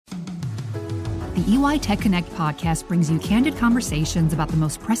The EY Tech Connect podcast brings you candid conversations about the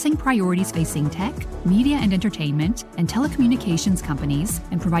most pressing priorities facing tech, media and entertainment, and telecommunications companies,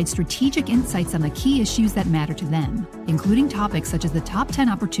 and provides strategic insights on the key issues that matter to them, including topics such as the top 10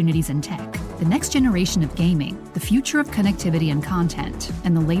 opportunities in tech, the next generation of gaming, the future of connectivity and content,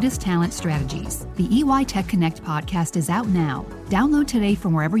 and the latest talent strategies. The EY Tech Connect podcast is out now. Download today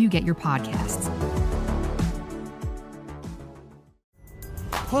from wherever you get your podcasts.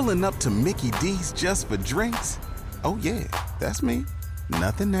 Pulling up to Mickey D's just for drinks? Oh yeah, that's me.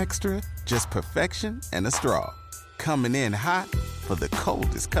 Nothing extra, just perfection and a straw. Coming in hot for the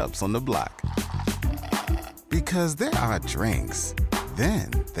coldest cups on the block. Because there are drinks.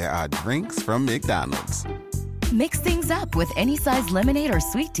 Then there are drinks from McDonald's. Mix things up with any size lemonade or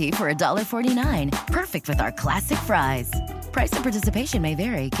sweet tea for $1.49. Perfect with our classic fries. Price and participation may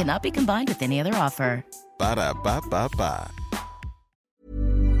vary. Cannot be combined with any other offer. Ba-da-ba-ba-ba.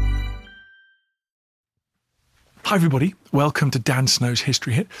 Hi everybody, welcome to Dan Snow's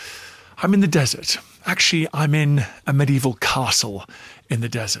History Hit. I'm in the desert. Actually, I'm in a medieval castle in the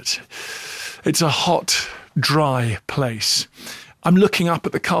desert. It's a hot, dry place. I'm looking up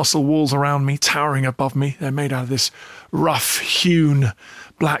at the castle walls around me, towering above me. They're made out of this rough-hewn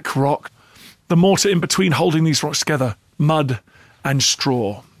black rock. The mortar in between holding these rocks together, mud and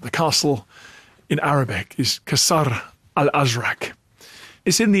straw. The castle in Arabic is Qasr al-Azraq.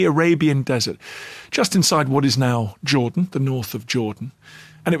 It's in the Arabian desert, just inside what is now Jordan, the north of Jordan.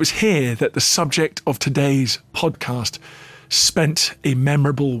 And it was here that the subject of today's podcast spent a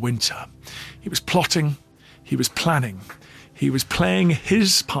memorable winter. He was plotting, he was planning, he was playing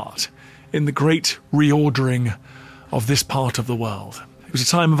his part in the great reordering of this part of the world. It was a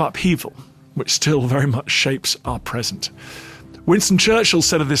time of upheaval, which still very much shapes our present. Winston Churchill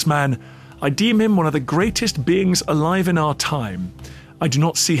said of this man, "I deem him one of the greatest beings alive in our time. I do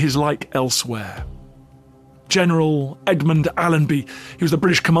not see his like elsewhere." General Edmund Allenby, he was the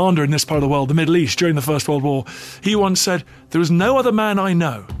British commander in this part of the world, the Middle East, during the First World War. He once said, "There is no other man I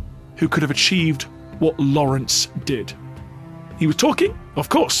know who could have achieved what Lawrence did." He was talking, of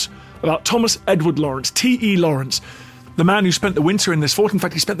course, about Thomas Edward Lawrence, T.E. Lawrence, the man who spent the winter in this fort. In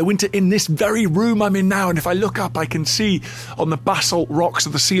fact, he spent the winter in this very room I'm in now. And if I look up, I can see on the basalt rocks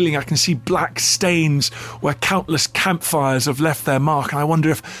of the ceiling, I can see black stains where countless campfires have left their mark. And I wonder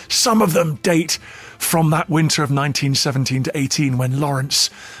if some of them date from that winter of 1917 to 18, when Lawrence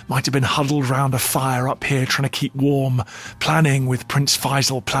might have been huddled round a fire up here trying to keep warm, planning with Prince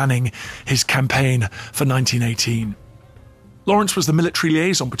Faisal, planning his campaign for 1918. Lawrence was the military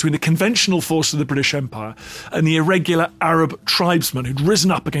liaison between the conventional force of the British Empire and the irregular Arab tribesmen who'd risen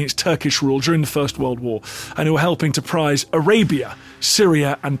up against Turkish rule during the First World War and who were helping to prise Arabia,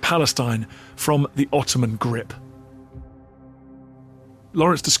 Syria and Palestine from the Ottoman grip.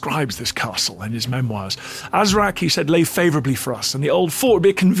 Lawrence describes this castle in his memoirs. Azraq, he said, lay favourably for us, and the old fort would be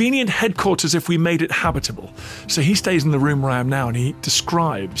a convenient headquarters if we made it habitable. So he stays in the room where I am now, and he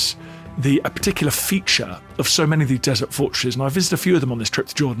describes a particular feature of so many of these desert fortresses, and I visited a few of them on this trip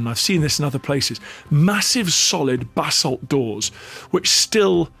to Jordan. I've seen this in other places. Massive, solid basalt doors, which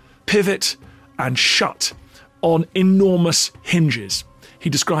still pivot and shut on enormous hinges. He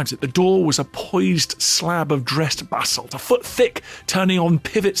describes it. The door was a poised slab of dressed basalt, a foot thick, turning on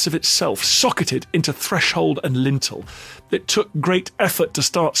pivots of itself, socketed into threshold and lintel. It took great effort to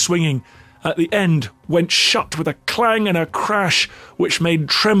start swinging. At the end, went shut with a clang and a crash which made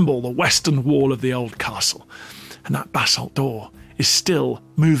tremble the western wall of the old castle. And that basalt door is still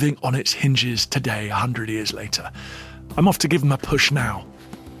moving on its hinges today, 100 years later. I'm off to give them a push now.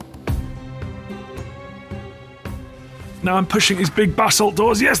 Now I'm pushing these big basalt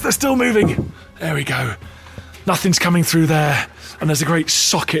doors. Yes, they're still moving. There we go. Nothing's coming through there. And there's a great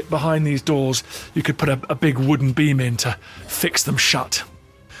socket behind these doors. You could put a big wooden beam in to fix them shut.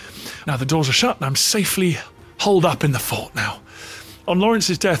 Now the doors are shut and I'm safely holed up in the fort now. On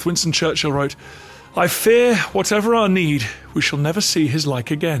Lawrence's death, Winston Churchill wrote, "I fear whatever our need, we shall never see his like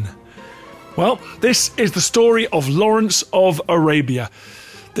again." Well, this is the story of Lawrence of Arabia.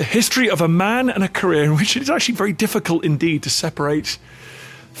 The history of a man and a career in which it is actually very difficult indeed to separate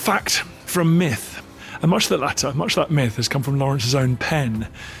fact from myth. And much of the latter, much of that myth has come from Lawrence's own pen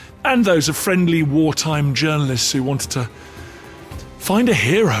and those of friendly wartime journalists who wanted to find a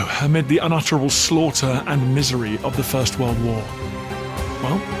hero amid the unutterable slaughter and misery of the First World War.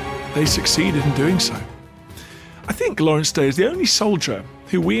 Well, they succeeded in doing so. I think Lawrence Day is the only soldier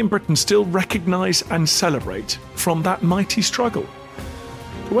who we in Britain still recognise and celebrate from that mighty struggle.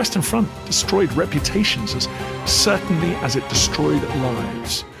 The Western Front destroyed reputations as certainly as it destroyed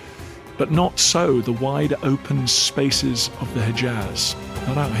lives. But not so the wide open spaces of the Hejaz.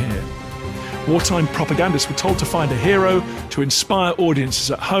 Not out here. Wartime propagandists were told to find a hero to inspire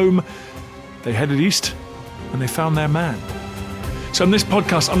audiences at home. They headed east and they found their man. So in this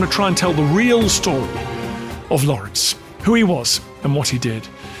podcast, I'm going to try and tell the real story of Lawrence, who he was and what he did.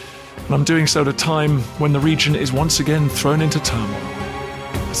 And I'm doing so at a time when the region is once again thrown into turmoil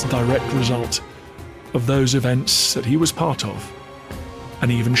as a direct result of those events that he was part of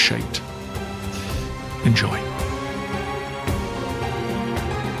and even shaped. Enjoy.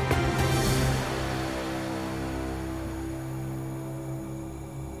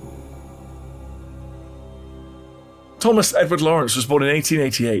 Thomas Edward Lawrence was born in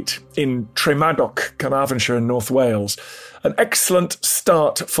 1888 in Tremadog, Carnarvonshire in North Wales. An excellent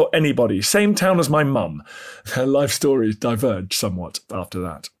start for anybody. Same town as my mum. Her life stories diverged somewhat after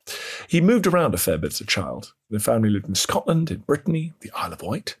that. He moved around a fair bit as a child. The family lived in Scotland, in Brittany, the Isle of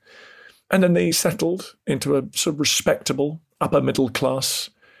Wight. And then they settled into a sort of respectable, upper middle class,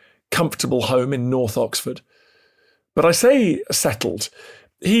 comfortable home in North Oxford. But I say settled.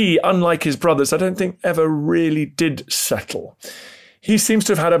 He, unlike his brothers, I don't think ever really did settle. He seems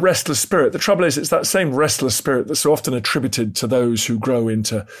to have had a restless spirit. The trouble is, it's that same restless spirit that's so often attributed to those who grow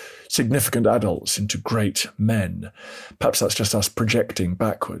into significant adults, into great men. Perhaps that's just us projecting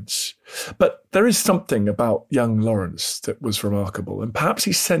backwards. But there is something about young Lawrence that was remarkable, and perhaps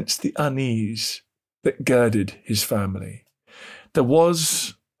he sensed the unease that girded his family. There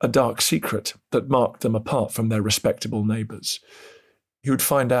was a dark secret that marked them apart from their respectable neighbours. He would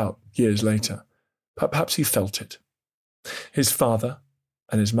find out years later, but perhaps he felt it. His father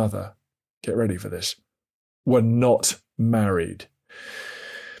and his mother, get ready for this, were not married.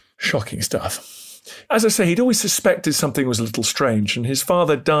 Shocking stuff. As I say, he'd always suspected something was a little strange, and his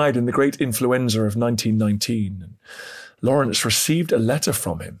father died in the great influenza of 1919. And Lawrence received a letter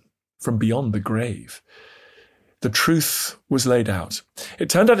from him from beyond the grave. The truth was laid out. It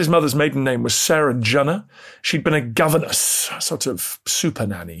turned out his mother's maiden name was Sarah Junner. She'd been a governess, a sort of super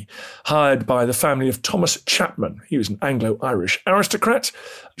nanny, hired by the family of Thomas Chapman. He was an Anglo-Irish aristocrat.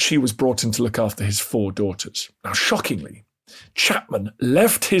 She was brought in to look after his 4 daughters. Now, shockingly, Chapman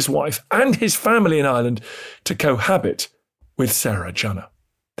left his wife and his family in Ireland to cohabit with Sarah Junner.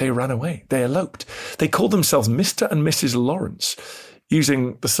 They ran away. They eloped. They called themselves Mr. and Mrs. Lawrence,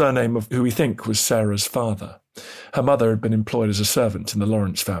 using the surname of who we think was Sarah's father. Her mother had been employed as a servant in the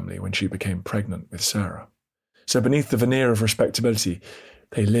Lawrence family when she became pregnant with Sarah. So beneath the veneer of respectability,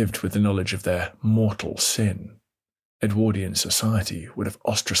 they lived with the knowledge of their mortal sin. Edwardian society would have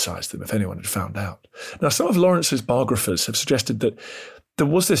ostracised them if anyone had found out. Now, some of Lawrence's biographers have suggested that there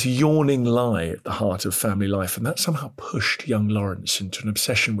was this yawning lie at the heart of family life, and that somehow pushed young Lawrence into an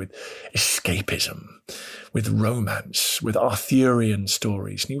obsession with escapism, with romance, with Arthurian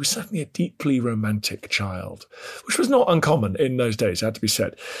stories. And he was certainly a deeply romantic child, which was not uncommon in those days, it had to be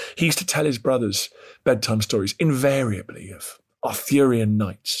said. He used to tell his brothers bedtime stories, invariably, of Arthurian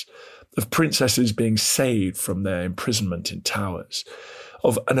knights, of princesses being saved from their imprisonment in towers,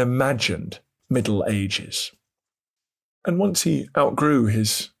 of an imagined Middle Ages. And once he outgrew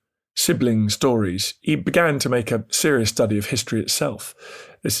his sibling stories, he began to make a serious study of history itself.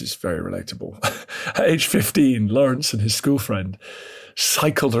 This is very relatable. At age 15, Lawrence and his school friend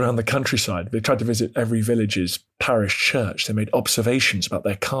cycled around the countryside. They tried to visit every village's parish church. They made observations about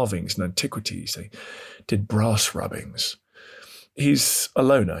their carvings and antiquities. They did brass rubbings. He's a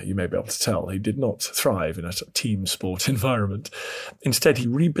loner, you may be able to tell. He did not thrive in a sort of team sport environment. Instead, he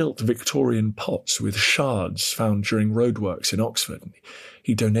rebuilt Victorian pots with shards found during roadworks in Oxford.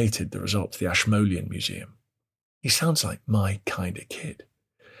 He donated the result to the Ashmolean Museum. He sounds like my kind of kid.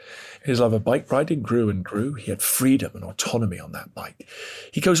 His love of bike riding grew and grew. He had freedom and autonomy on that bike.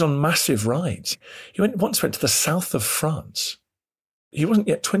 He goes on massive rides. He once went to the south of France. He wasn't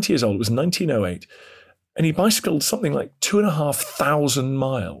yet 20 years old. It was 1908. And he bicycled something like 2,500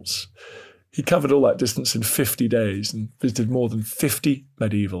 miles. He covered all that distance in 50 days and visited more than 50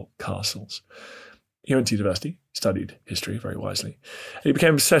 medieval castles. He went to university, studied history very wisely. And he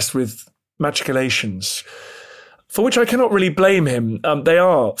became obsessed with machicolations, for which I cannot really blame him. They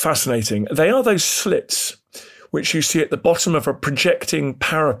are fascinating. They are those slits which you see at the bottom of a projecting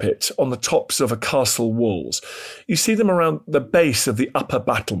parapet on the tops of a castle walls. You see them around the base of the upper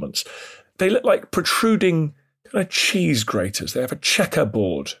battlements. They look like protruding kind of cheese graters. They have a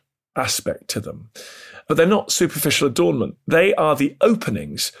checkerboard aspect to them. But they're not superficial adornment. They are the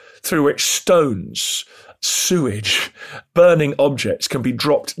openings through which stones, sewage, burning objects can be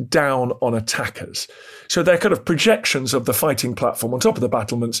dropped down on attackers. So they're kind of projections of the fighting platform on top of the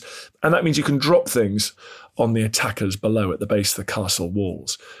battlements, and that means you can drop things on the attackers below at the base of the castle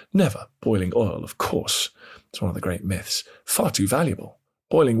walls. Never boiling oil, of course. It's one of the great myths. Far too valuable.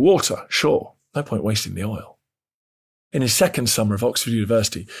 Oiling water, sure, no point wasting the oil. In his second summer of Oxford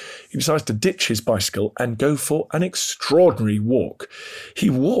University, he decides to ditch his bicycle and go for an extraordinary walk. He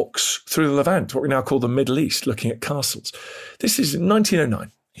walks through the Levant, what we now call the Middle East, looking at castles. This is in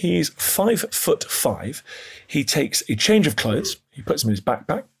 1909. He's 5'5". He takes a change of clothes. He puts them in his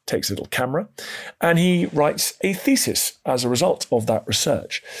backpack, takes a little camera, and he writes a thesis as a result of that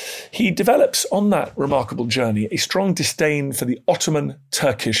research. He develops on that remarkable journey a strong disdain for the Ottoman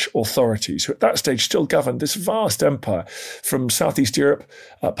Turkish authorities, who at that stage still governed this vast empire from Southeast Europe,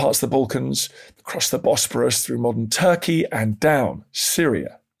 parts of the Balkans, across the Bosporus through modern Turkey and down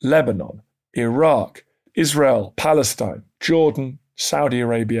Syria, Lebanon, Iraq, Israel, Palestine, Jordan, Saudi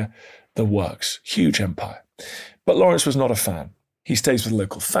Arabia, the works. Huge empire. But Lawrence was not a fan. He stays with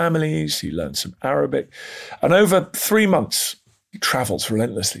local families, he learns some Arabic, and over 3 months, he travels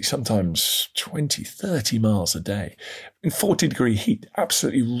relentlessly, sometimes 20, 30 miles a day, in 40-degree heat,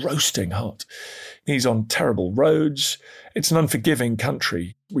 absolutely roasting hot. He's on terrible roads. It's an unforgiving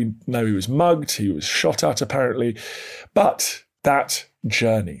country. We know he was mugged, he was shot at apparently, but that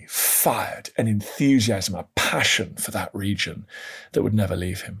journey fired an enthusiasm, a passion for that region that would never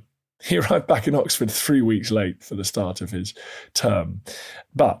leave him. He arrived back in Oxford 3 weeks late for the start of his term.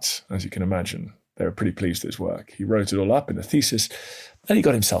 But, as you can imagine, they were pretty pleased with his work. He wrote it all up in a thesis, and he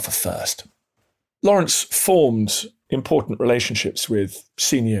got himself a first. Lawrence formed important relationships with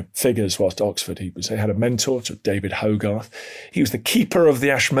senior figures whilst at Oxford. He had a mentor, David Hogarth. He was the keeper of the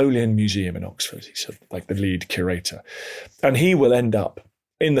Ashmolean Museum in Oxford. He's like the lead curator. And he will end up,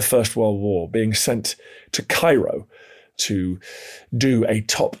 in the First World War, being sent to Cairo to do a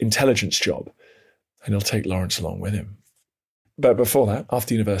top intelligence job, and he'll take Lawrence along with him. But before that,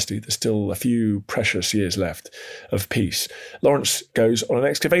 after university, there's still a few precious years left of peace. Lawrence goes on an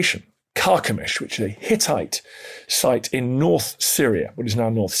excavation, Carchemish, which is a Hittite site in North Syria, what is now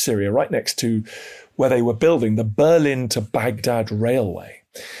North Syria, right next to where they were building the Berlin to Baghdad railway.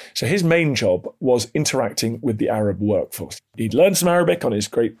 So his main job was interacting with the Arab workforce. He'd learned some Arabic on his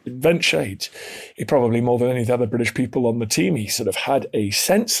great adventure. He probably more than any of the other British people on the team, he sort of had a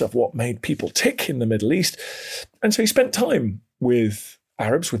sense of what made people tick in the Middle East. And so he spent time with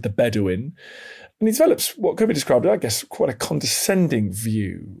Arabs, with the Bedouin, and he develops what could be described, I guess, quite a condescending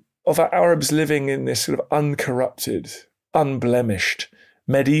view of Arabs living in this sort of uncorrupted, unblemished,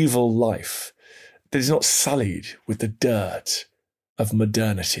 medieval life that is not sullied with the dirt of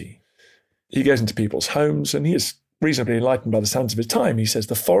modernity. He goes into people's homes and he is reasonably enlightened by the standards of his time. He says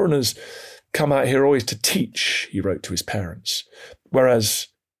the foreigners come out here always to teach, he wrote to his parents, whereas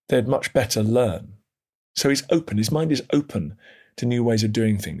they'd much better learn. So he's open, his mind is open to new ways of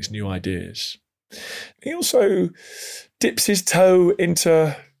doing things, new ideas. He also dips his toe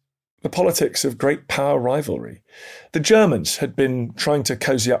into the politics of great power rivalry. The Germans had been trying to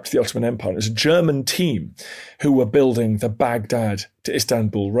cozy up to the Ottoman Empire. It was a German team who were building the Baghdad to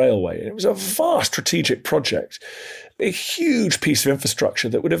Istanbul railway. And it was a vast strategic project, a huge piece of infrastructure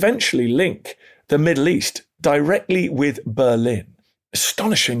that would eventually link the Middle East directly with Berlin.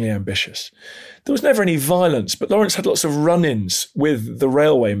 Astonishingly ambitious. There was never any violence, but Lawrence had lots of run-ins with the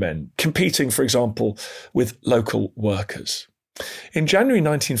railway men, competing, for example, with local workers. In January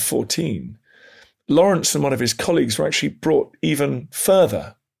 1914, Lawrence and one of his colleagues were actually brought even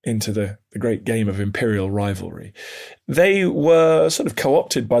further into the great game of imperial rivalry. They were sort of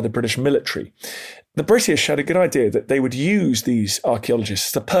co-opted by the British military. The British had a good idea that they would use these archaeologists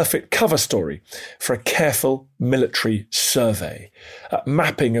as the perfect cover story for a careful military survey, a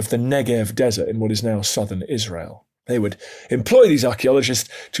mapping of the Negev desert in what is now southern Israel. They would employ these archaeologists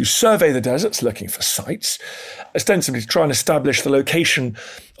to survey the deserts looking for sites, ostensibly to try and establish the location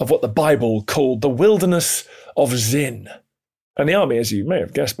of what the Bible called the wilderness of Zin. And the army, as you may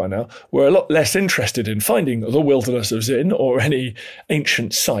have guessed by now, were a lot less interested in finding the wilderness of Zin or any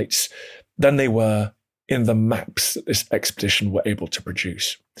ancient sites than they were in the maps that this expedition were able to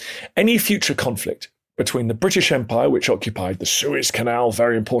produce. Any future conflict between the British Empire, which occupied the Suez Canal,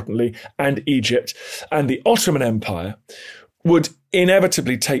 very importantly, and Egypt, and the Ottoman Empire, would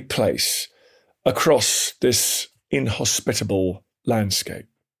inevitably take place across this inhospitable landscape.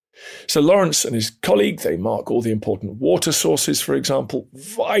 So Lawrence and his colleague, they mark all the important water sources, for example,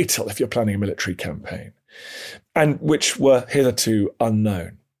 vital if you're planning a military campaign, and which were hitherto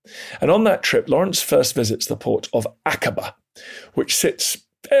unknown. And on that trip, Lawrence first visits the port of Aqaba, which sits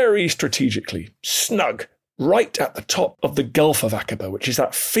very strategically, snug, right at the top of the Gulf of Aqaba, which is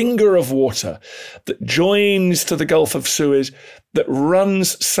that finger of water that joins to the Gulf of Suez, that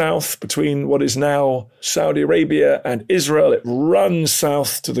runs south between what is now Saudi Arabia and Israel. It runs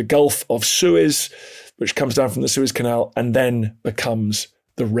south to the Gulf of Suez, which comes down from the Suez Canal and then becomes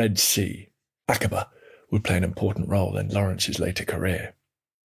the Red Sea. Aqaba would play an important role in Lawrence's later career.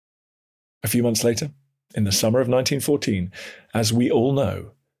 A few months later, in the summer of 1914, as we all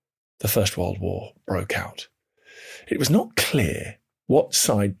know, the First World War broke out. It was not clear what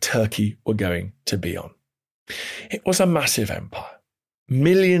side Turkey were going to be on. It was a massive empire,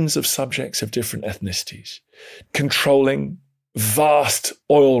 millions of subjects of different ethnicities, controlling vast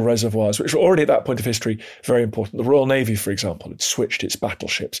oil reservoirs, which were already at that point of history very important. The Royal Navy, for example, had switched its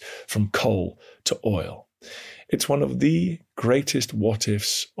battleships from coal to oil. It's one of the greatest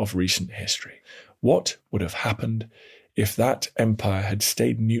what-ifs of recent history. What would have happened if that empire had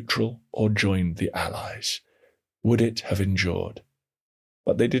stayed neutral or joined the Allies? Would it have endured?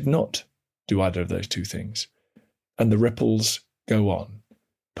 But they did not do either of those two things. And the ripples go on,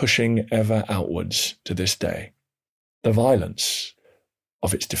 pushing ever outwards to this day. The violence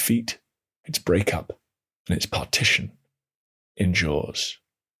of its defeat, its breakup, and its partition endures.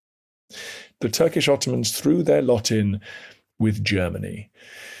 The Turkish Ottomans threw their lot in with Germany,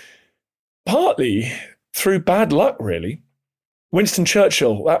 partly through bad luck, really. Winston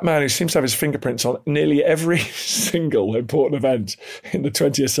Churchill, that man who seems to have his fingerprints on nearly every single important event in the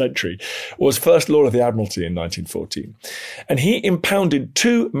 20th century, was First Lord of the Admiralty in 1914. And he impounded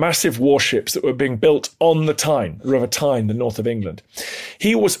two massive warships that were being built on the Tyne, the River Tyne, the north of England.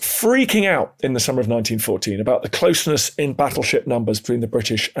 He was freaking out in the summer of 1914 about the closeness in battleship numbers between the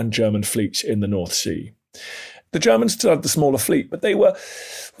British and German fleets in the North Sea. The Germans still had the smaller fleet, but they were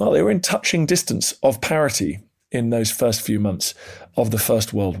in touching distance of parity in those first few months of the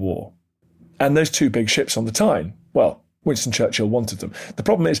First World War. And those two big ships on the Tyne, well, Winston Churchill wanted them. The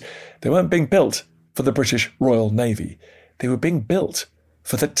problem is they weren't being built for the British Royal Navy. They were being built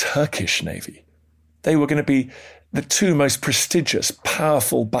for the Turkish Navy. They were going to be the two most prestigious,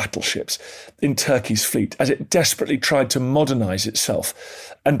 powerful battleships in Turkey's fleet as it desperately tried to modernize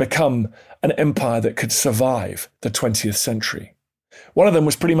itself and become an empire that could survive the 20th century. One of them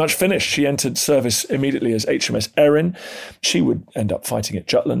was pretty much finished. She entered service immediately as HMS Erin. She would end up fighting at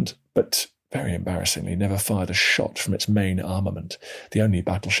Jutland, but very embarrassingly never fired a shot from its main armament, the only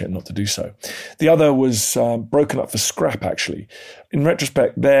battleship not to do so. The other was broken up for scrap, actually. In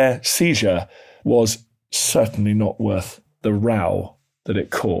retrospect, their seizure was certainly not worth the row that it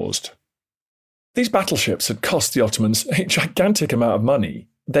caused. These battleships had cost the Ottomans a gigantic amount of money.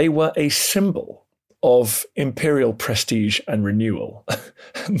 They were a symbol of imperial prestige and renewal.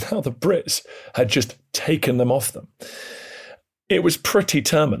 And now the Brits had just taken them off them. It was pretty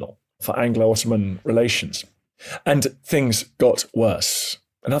terminal for Anglo-Ottoman relations. And things got worse.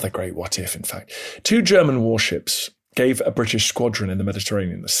 Another great what-if, in fact. Two German warships gave a British squadron in the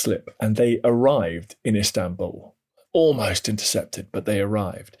Mediterranean the slip, and they arrived in Istanbul. Almost intercepted, but they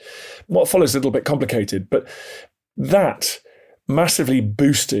arrived. What follows is a little bit complicated, but that massively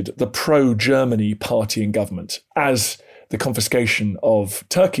boosted the pro-Germany party in government as the confiscation of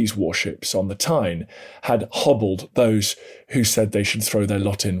Turkey's warships on the Tyne had hobbled those who said they should throw their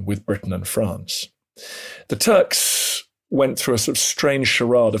lot in with Britain and France. The Turks went through a sort of strange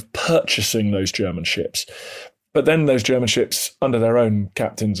charade of purchasing those German ships, but then those German ships, under their own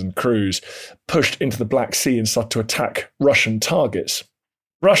captains and crews, pushed into the Black Sea and started to attack Russian targets.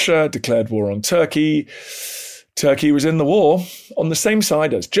 Russia declared war on Turkey. Turkey was in the war on the same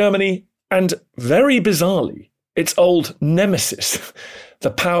side as Germany and, very bizarrely, its old nemesis,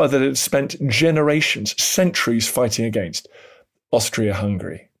 the power that had spent generations, centuries fighting against,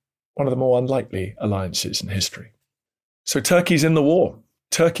 Austria-Hungary, one of the more unlikely alliances in history. So Turkey's in the war.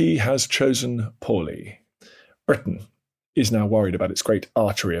 Turkey has chosen poorly. Britain is now worried about its great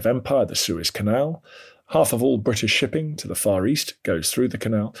artery of empire, the Suez Canal. Half of all British shipping to the Far East goes through the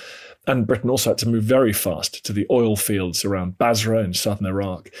canal. And Britain also had to move very fast to the oil fields around Basra in southern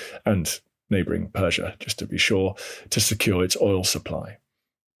Iraq and neighbouring Persia, just to be sure, to secure its oil supply.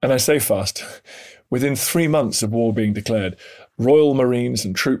 And I say fast, within 3 months of war being declared, Royal Marines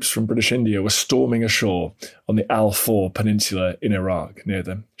and troops from British India were storming ashore on the Al-Faw Peninsula in Iraq, near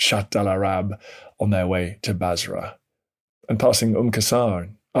the Shatt al-Arab, on their way to Basra, and passing Qasr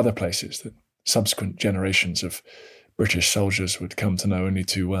and other places that subsequent generations of British soldiers would come to know only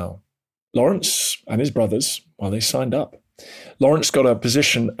too well. Lawrence and his brothers, they signed up. Lawrence got a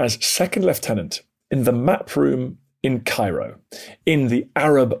position as second lieutenant in the map room in Cairo, in the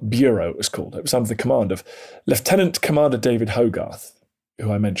Arab Bureau, it was called. It was under the command of Lieutenant Commander David Hogarth,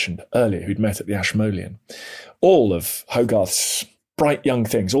 who I mentioned earlier, who'd met at the Ashmolean. All of Hogarth's bright young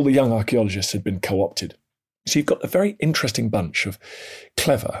things, all the young archaeologists had been co-opted. So you've got a very interesting bunch of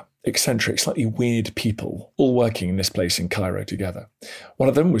clever, eccentric, slightly weird people all working in this place in Cairo together. One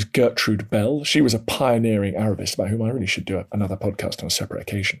of them was Gertrude Bell. She was a pioneering Arabist about whom I really should do another podcast on a separate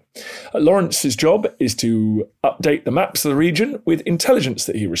occasion. Lawrence's job is to update the maps of the region with intelligence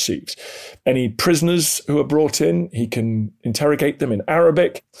that he receives. Any prisoners who are brought in, he can interrogate them in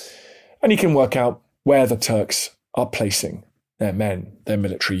Arabic, and he can work out where the Turks are placing their men, their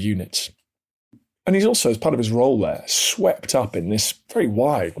military units. And he's also, as part of his role there, swept up in this very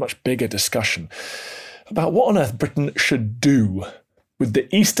wide, much bigger discussion about what on earth Britain should do with the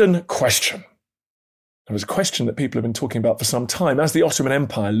Eastern question. It was a question that people have been talking about for some time. As the Ottoman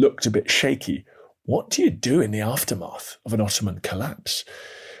Empire looked a bit shaky, what do you do in the aftermath of an Ottoman collapse?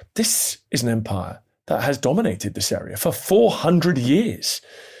 This is an empire that has dominated this area for 400 years.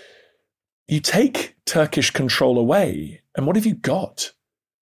 You take Turkish control away, and what have you got?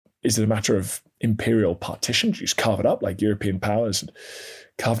 Is it a matter of imperial partition? Do you just carve it up like European powers had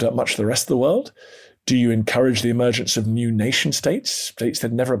carved up much of the rest of the world? Do you encourage the emergence of new nation states, states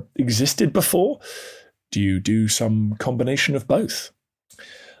that never existed before? Do you do some combination of both?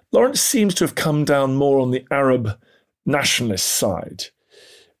 Lawrence seems to have come down more on the Arab nationalist side.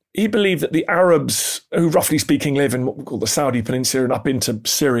 He believed that the Arabs, who roughly speaking live in what we call the Saudi Peninsula and up into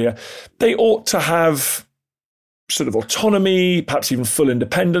Syria, they ought to have sort of autonomy, perhaps even full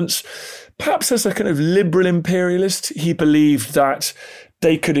independence. Perhaps as a kind of liberal imperialist, he believed that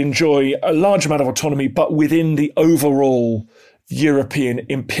they could enjoy a large amount of autonomy, but within the overall European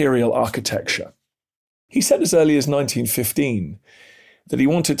imperial architecture. He said as early as 1915 that he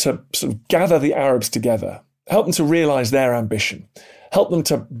wanted to sort of gather the Arabs together, help them to realize their ambition, help them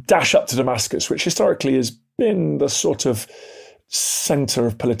to dash up to Damascus, which historically has been the sort of center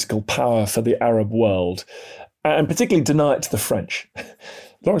of political power for the Arab world, and particularly deny it to the French.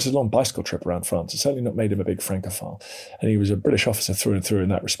 Lawrence's long bicycle trip around France has certainly not made him a big Francophile, and he was a British officer through and through in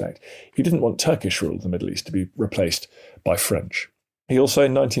that respect. He didn't want Turkish rule of the Middle East to be replaced by French. He also,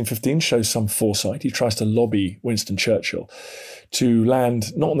 in 1915, shows some foresight. He tries to lobby Winston Churchill to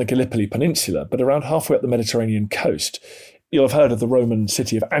land not on the Gallipoli Peninsula, but around halfway up the Mediterranean coast. You'll have heard of the Roman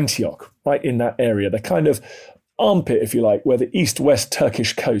city of Antioch, right in that area, the kind of armpit, if you like, where the east-west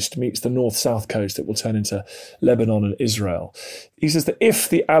Turkish coast meets the north-south coast that will turn into Lebanon and Israel. He says that if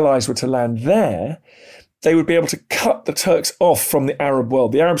the Allies were to land there, they would be able to cut the Turks off from the Arab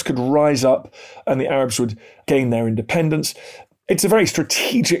world. The Arabs could rise up and the Arabs would gain their independence. It's a very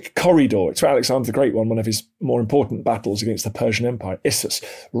strategic corridor. It's where Alexander the Great won one of his more important battles against the Persian Empire, Issus,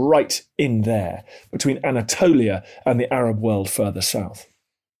 right in there, between Anatolia and the Arab world further south.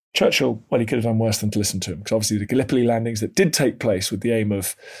 Churchill, well, he could have done worse than to listen to him, because obviously the Gallipoli landings that did take place with the aim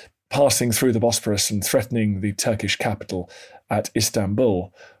of passing through the Bosporus and threatening the Turkish capital at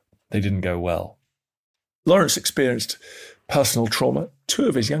Istanbul, they didn't go well. Lawrence experienced personal trauma. 2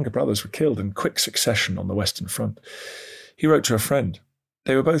 of his younger brothers were killed in quick succession on the Western Front. He wrote to a friend,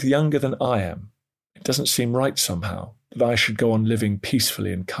 "They were both younger than I am. It doesn't seem right somehow that I should go on living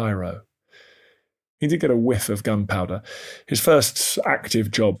peacefully in Cairo." He did get a whiff of gunpowder. His first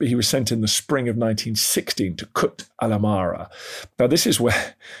active job, he was sent in the spring of 1916 to Kut al-Amara. Now, this is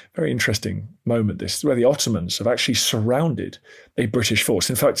where, very interesting moment, this is where the Ottomans have actually surrounded a British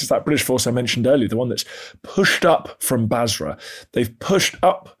force. In fact, it's that British force I mentioned earlier, the one that's pushed up from Basra. They've pushed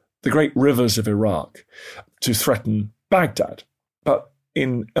up the great rivers of Iraq to threaten Baghdad, but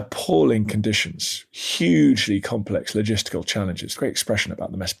in appalling conditions, hugely complex logistical challenges. Great expression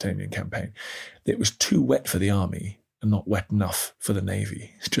about the Mesopotamian campaign. It was too wet for the army and not wet enough for the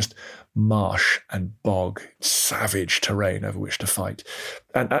navy. It's just marsh and bog, savage terrain over which to fight.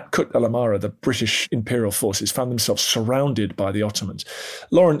 And at Kut al-Amara, the British imperial forces found themselves surrounded by the Ottomans.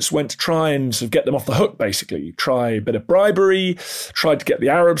 Lawrence went to try and sort of get them off the hook, basically. Try a bit of bribery, tried to get the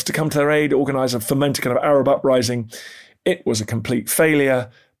Arabs to come to their aid, organise and foment a kind of Arab uprising. It was a complete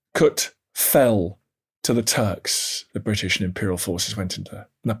failure. Kut fell to the Turks. The British and imperial forces went into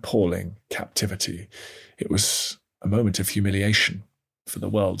an appalling captivity. It was a moment of humiliation for the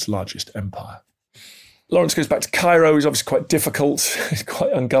world's largest empire. Lawrence goes back to Cairo. He's obviously quite difficult. He's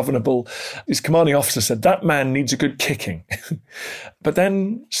quite ungovernable. His commanding officer said, "That man needs a good kicking." But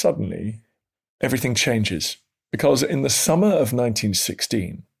then suddenly everything changes, because in the summer of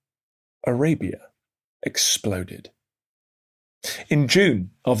 1916, Arabia exploded. In June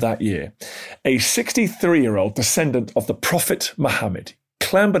of that year, a 63-year-old descendant of the Prophet Muhammad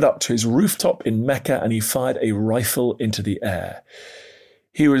clambered up to his rooftop in Mecca and he fired a rifle into the air.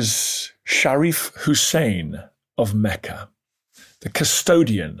 He was Sharif Hussein of Mecca, the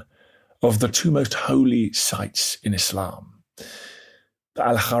custodian of the 2 most holy sites in Islam. The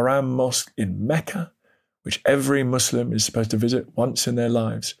Al-Haram Mosque in Mecca, which every Muslim is supposed to visit once in their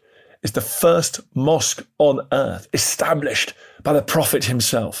lives, is the first mosque on earth established by the Prophet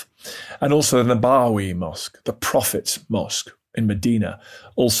himself. And also the Nabawi Mosque, the Prophet's Mosque in Medina,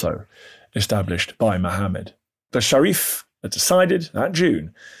 also established by Muhammad. The Sharif had decided that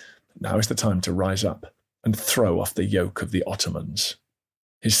June, now is the time to rise up and throw off the yoke of the Ottomans.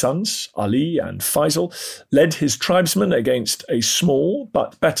 His sons, Ali and Faisal, led his tribesmen against a small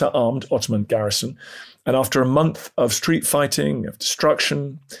but better armed Ottoman garrison, and after a month of street fighting, of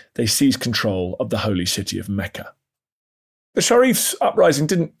destruction, they seized control of the holy city of Mecca. The Sharif's uprising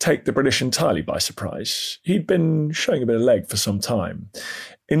didn't take the British entirely by surprise. He'd been showing a bit of leg for some time.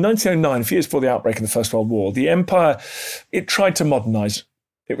 In 1909, a few years before the outbreak of the First World War, the empire, it tried to modernise.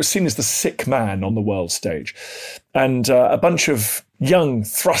 It was seen as the sick man on the world stage. And a bunch of young,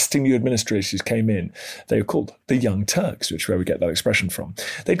 thrusting new administrators came in. They were called the Young Turks, which is where we get that expression from.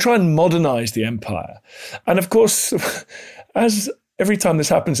 They try and modernise the empire. And of course, as every time this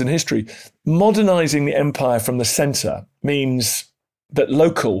happens in history, modernising the empire from the centre means that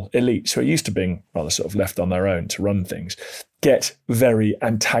local elites, who are used to being rather sort of left on their own to run things, get very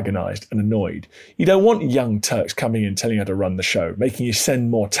antagonised and annoyed. You don't want young Turks coming in telling you how to run the show, making you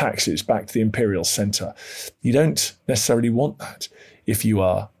send more taxes back to the imperial centre. You don't necessarily want that if you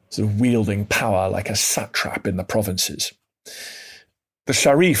are sort of wielding power like a satrap in the provinces. The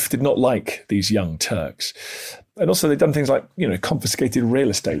Sharif did not like these young Turks. And also they'd done things like, confiscated real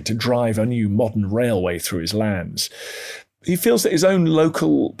estate to drive a new modern railway through his lands. He feels that his own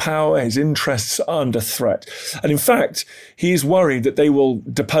local power, his interests are under threat. And in fact, he is worried that they will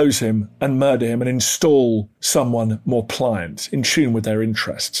depose him and murder him and install someone more pliant, in tune with their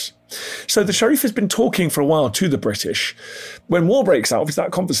interests. So the Sharif has been talking for a while to the British. When war breaks out, obviously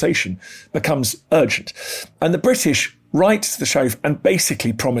that conversation becomes urgent. And the British write to the Sharif and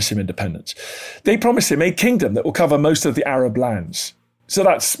basically promise him independence. They promise him a kingdom that will cover most of the Arab lands. So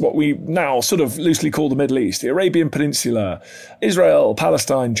that's what we now sort of loosely call the Middle East, the Arabian Peninsula, Israel,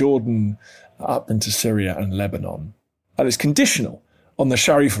 Palestine, Jordan, up into Syria and Lebanon. And it's conditional on the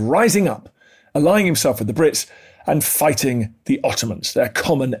Sharif rising up, allying himself with the Brits and fighting the Ottomans, their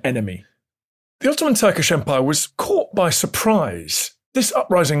common enemy. The Ottoman Turkish Empire was caught by surprise. This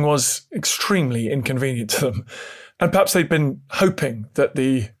uprising was extremely inconvenient to them, and perhaps they'd been hoping that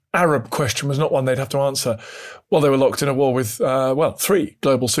the Arab question was not one they'd have to answer while they were locked in a war with, three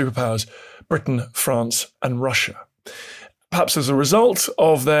global superpowers, Britain, France and Russia. Perhaps as a result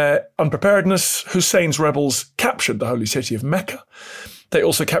of their unpreparedness, Hussein's rebels captured the holy city of Mecca. They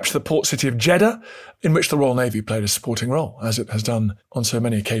also captured the port city of Jeddah, in which the Royal Navy played a supporting role, as it has done on so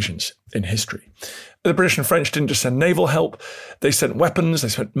many occasions in history. The British and French didn't just send naval help, they sent weapons, they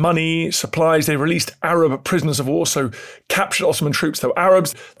sent money, supplies, they released Arab prisoners of war, so captured Ottoman troops that were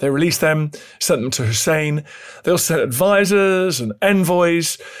Arabs, they released them, sent them to Hussein. They also sent advisors and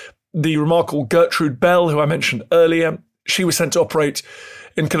envoys. The remarkable Gertrude Bell, who I mentioned earlier, she was sent to operate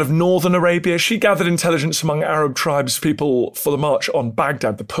in kind of northern Arabia. She gathered intelligence among Arab tribes people for the march on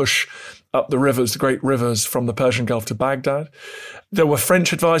Baghdad, the push up the rivers, the great rivers from the Persian Gulf to Baghdad. There were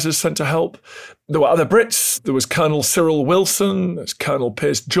French advisors sent to help. There were other Brits. There was Colonel Cyril Wilson, there's Colonel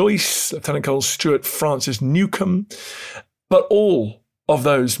Pierce Joyce, Lieutenant Colonel Stuart Francis Newcomb. But all of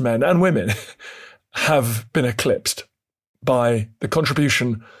those men and women have been eclipsed by the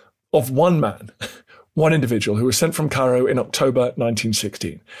contribution of one man, one individual who was sent from Cairo in October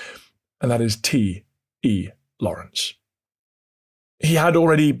 1916, and that is T.E. Lawrence. He had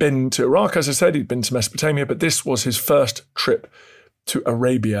already been to Iraq, as I said, he'd been to Mesopotamia, but this was his first trip to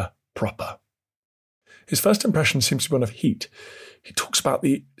Arabia proper. His first impression seems to be one of heat. He talks about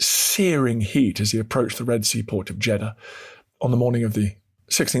the searing heat as he approached the Red Sea port of Jeddah on the morning of the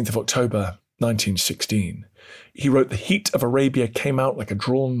 16th of October, 1916. He wrote, "The heat of Arabia came out like a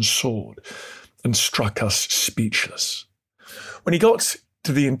drawn sword and struck us speechless." When he got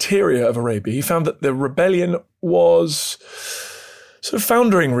to the interior of Arabia, he found that the rebellion was sort of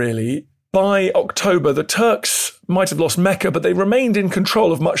foundering, really. By October, the Turks might have lost Mecca, but they remained in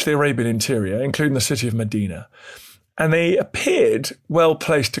control of much of the Arabian interior, including the city of Medina. And they appeared well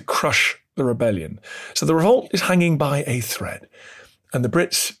placed to crush the rebellion. So the revolt is hanging by a thread, and the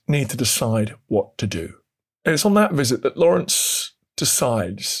Brits need to decide what to do. And it's on that visit that Lawrence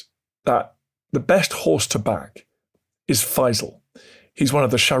decides that the best horse to back is Faisal. He's one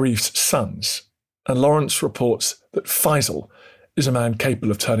of the Sharif's sons, and Lawrence reports that Faisal is a man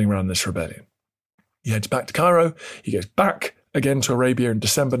capable of turning around this rebellion. He heads back to Cairo, he goes back again to Arabia in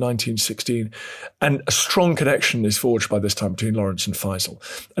December 1916, and a strong connection is forged by this time between Lawrence and Faisal.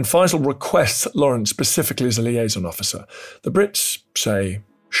 And Faisal requests Lawrence specifically as a liaison officer. The Brits say,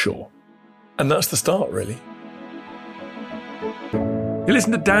 sure. And that's the start, really. You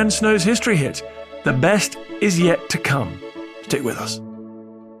listen to Dan Snow's History Hit. The best is yet to come. Stick with us.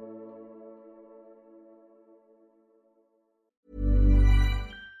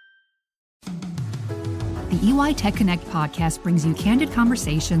 The EY Tech Connect podcast brings you candid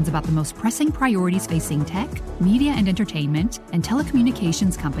conversations about the most pressing priorities facing tech, media and entertainment, and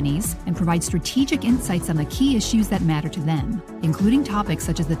telecommunications companies, and provides strategic insights on the key issues that matter to them, including topics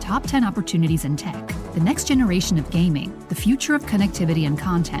such as the top 10 opportunities in tech, the next generation of gaming, the future of connectivity and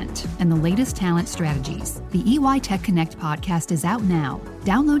content, and the latest talent strategies. The EY Tech Connect podcast is out now.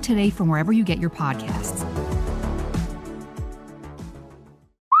 Download today from wherever you get your podcasts.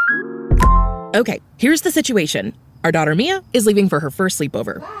 Okay, here's the situation. Our daughter Mia is leaving for her first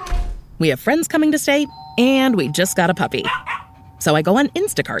sleepover. We have friends coming to stay, and we just got a puppy. So I go on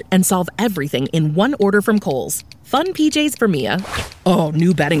Instacart and solve everything in one order from Kohl's. Fun PJs for Mia,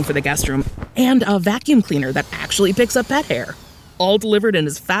 new bedding for the guest room, and a vacuum cleaner that actually picks up pet hair. All delivered in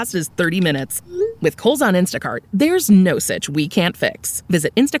as fast as 30 minutes. With Kohl's on Instacart, there's no such we can't fix.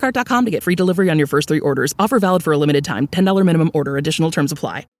 Visit instacart.com to get free delivery on your first 3 orders. Offer valid for a limited time. $10 minimum order. Additional terms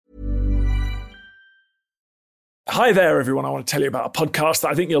apply. Hi there, everyone. I want to tell you about a podcast that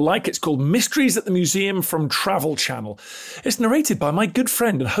I think you'll like. It's called Mysteries at the Museum from Travel Channel. It's narrated by my good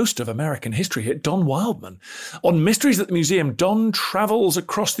friend and host of American History Hit, Don Wildman. On Mysteries at the Museum, Don travels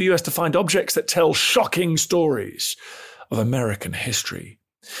across the US to find objects that tell shocking stories of American history.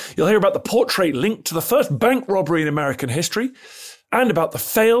 You'll hear about the portrait linked to the first bank robbery in American history, and about the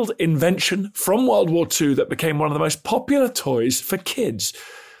failed invention from World War II that became one of the most popular toys for kids.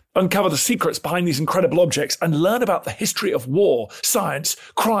 Uncover the secrets behind these incredible objects and learn about the history of war, science,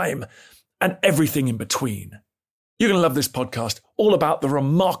 crime, and everything in between. You're going to love this podcast, all about the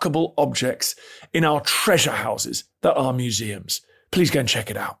remarkable objects in our treasure houses that are museums. Please go and check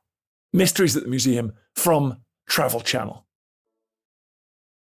it out. Mysteries at the Museum from Travel Channel.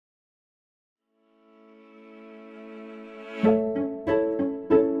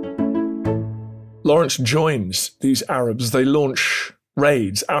 Lawrence joins these Arabs. They launch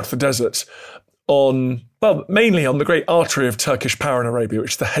raids out of the desert mainly on the great artery of Turkish power in Arabia,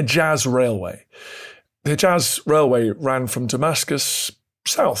 which is the Hejaz Railway. The Hejaz Railway ran from Damascus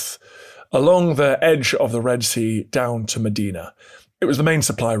south, along the edge of the Red Sea down to Medina. It was the main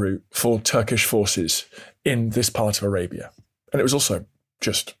supply route for Turkish forces in this part of Arabia. And it was also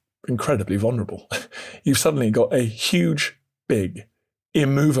just incredibly vulnerable. You've suddenly got a huge, big,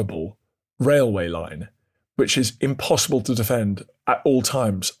 immovable railway line, which is impossible to defend at all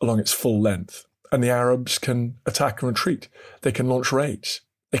times along its full length. And the Arabs can attack and retreat. They can launch raids.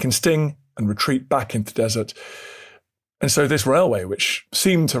 They can sting and retreat back into the desert. And so this railway, which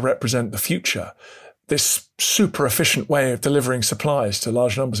seemed to represent the future, this super efficient way of delivering supplies to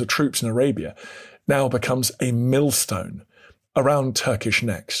large numbers of troops in Arabia, now becomes a millstone around Turkish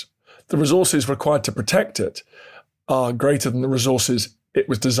necks. The resources required to protect it are greater than the resources it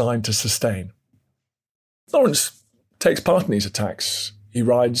was designed to sustain. Lawrence takes part in these attacks. He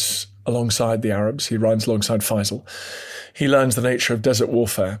rides alongside the Arabs. He rides alongside Faisal. He learns the nature of desert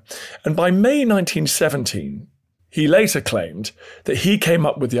warfare. And by May 1917, he later claimed that he came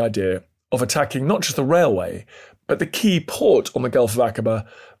up with the idea of attacking not just the railway, but the key port on the Gulf of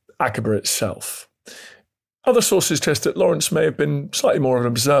Aqaba itself. Other sources suggest that Lawrence may have been slightly more of an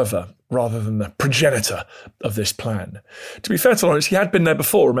observer rather than the progenitor of this plan. To be fair to Lawrence, he had been there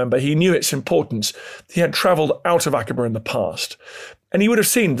before, remember. He knew its importance. He had travelled out of Aqaba in the past, and he would have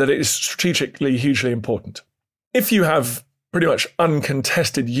seen that it is strategically hugely important. If you have pretty much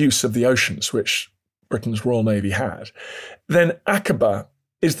uncontested use of the oceans, which Britain's Royal Navy had, then Aqaba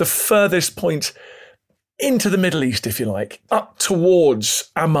is the furthest point into the Middle East, if you like, up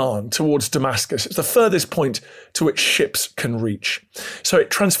towards Amman, towards Damascus. It's the furthest point to which ships can reach. So it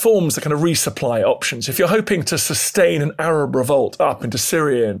transforms the kind of resupply options. If you're hoping to sustain an Arab revolt up into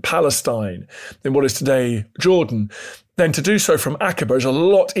Syria and Palestine, in what is today Jordan, then to do so from Aqaba is a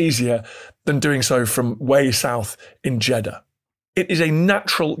lot easier than doing so from way south in Jeddah. It is a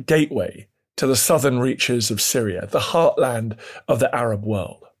natural gateway to the southern reaches of Syria, the heartland of the Arab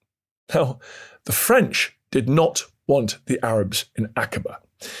world. Now, the French did not want the Arabs in Aqaba.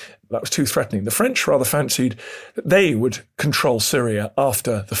 That was too threatening. The French rather fancied that they would control Syria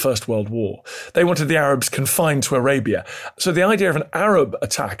after the First World War. They wanted the Arabs confined to Arabia. So the idea of an Arab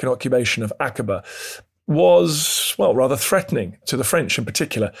attack and occupation of Aqaba was, well, rather threatening to the French in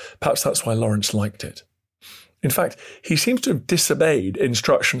particular. Perhaps that's why Lawrence liked it. In fact, he seems to have disobeyed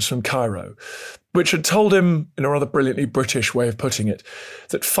instructions from Cairo, which had told him, in a rather brilliantly British way of putting it,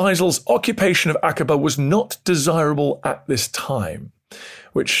 that Faisal's occupation of Aqaba was not desirable at this time.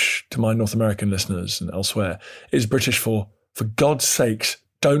 which to my North American listeners and elsewhere is British for God's sakes,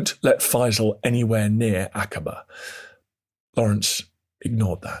 don't let Faisal anywhere near Aqaba. Lawrence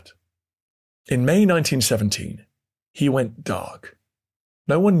ignored that. In May 1917, he went dark.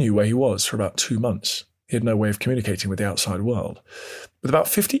 No one knew where he was for about 2 months. He had no way of communicating with the outside world. With about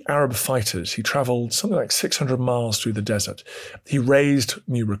 50 Arab fighters, he travelled something like 600 miles through the desert. He raised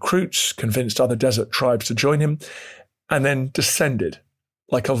new recruits, convinced other desert tribes to join him, and then descended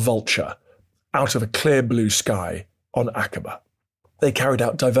like a vulture out of a clear blue sky on Aqaba. They carried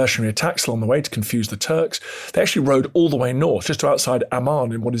out diversionary attacks along the way to confuse the Turks. They actually rode all the way north, just outside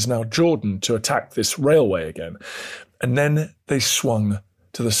Amman in what is now Jordan, to attack this railway again. And then they swung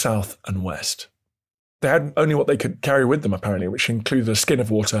to the south and west. They had only what they could carry with them, apparently, which included a skin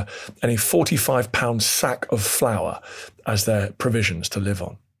of water and a 45-pound sack of flour as their provisions to live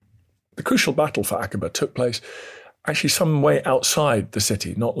on. The crucial battle for Aqaba took place actually some way outside the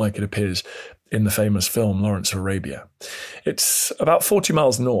city, not like it appears in the famous film Lawrence of Arabia. It's about 40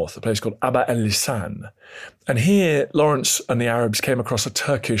 miles north, a place called Aba el-Lisan. And here, Lawrence and the Arabs came across a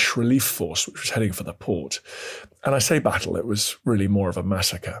Turkish relief force which was heading for the port. And I say battle, it was really more of a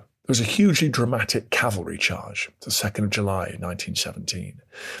massacre. There was a hugely dramatic cavalry charge, the 2nd of July, 1917.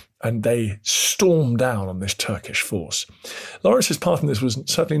 And they stormed down on this Turkish force. Lawrence's part in this was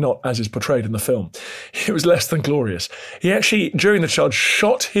certainly not as is portrayed in the film. It was less than glorious. He actually, during the charge,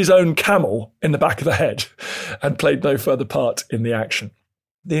 shot his own camel in the back of the head and played no further part in the action.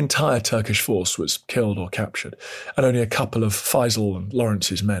 The entire Turkish force was killed or captured, and only a couple of Faisal and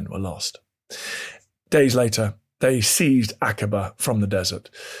Lawrence's men were lost. Days later, they seized Aqaba from the desert.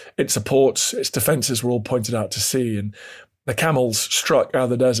 Its supports, its defences were all pointed out to sea, and the camels struck out of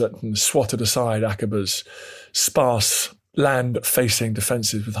the desert and swatted aside Aqaba's sparse, land-facing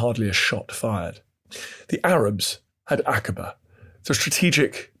defences with hardly a shot fired. The Arabs had Aqaba. The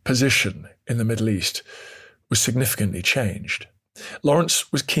strategic position in the Middle East was significantly changed.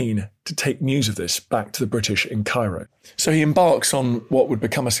 Lawrence was keen to take news of this back to the British in Cairo. So he embarks on what would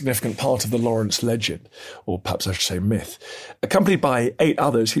become a significant part of the Lawrence legend, or perhaps I should say myth. Accompanied by 8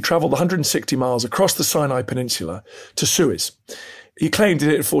 others, he travelled 160 miles across the Sinai Peninsula to Suez. He claimed he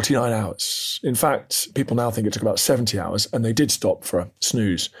did it in 49 hours. In fact, people now think it took about 70 hours, and they did stop for a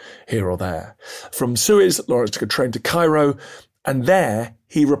snooze here or there. From Suez, Lawrence took a train to Cairo, and there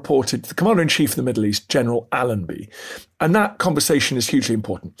he reported to the Commander-in-Chief of the Middle East, General Allenby. And that conversation is hugely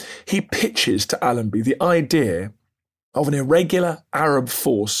important. He pitches to Allenby the idea of an irregular Arab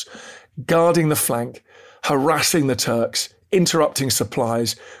force guarding the flank, harassing the Turks, interrupting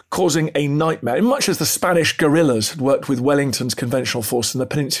supplies, causing a nightmare, much as the Spanish guerrillas had worked with Wellington's conventional force in the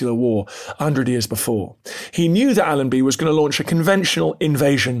Peninsular War 100 years before. He knew that Allenby was going to launch a conventional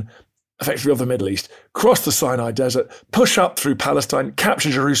invasion effectively of the Middle East, cross the Sinai Desert, push up through Palestine, capture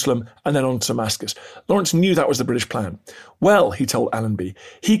Jerusalem, and then on to Damascus. Lawrence knew that was the British plan. Well, he told Allenby,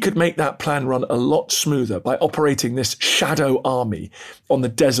 he could make that plan run a lot smoother by operating this shadow army on the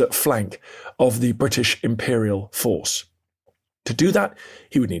desert flank of the British Imperial force. To do that,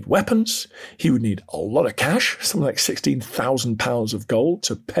 he would need weapons, he would need a lot of cash, something like £16,000 of gold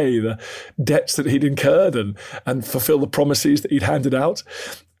to pay the debts that he'd incurred and fulfill the promises that he'd handed out.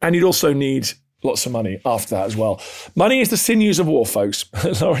 And you'd also need lots of money after that as well. Money is the sinews of war, folks.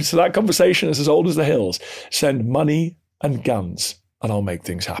 So that conversation is as old as the hills. Send money and guns, and I'll make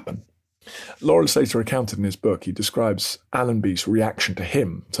things happen. Lawrence later recounted in his book, he describes Allenby's reaction to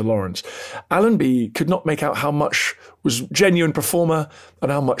him, to Lawrence. Allenby could not make out how much was genuine performer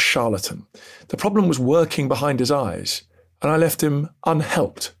and how much charlatan. The problem was working behind his eyes, and I left him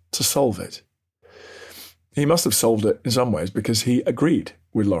unhelped to solve it. He must have solved it in some ways because he agreed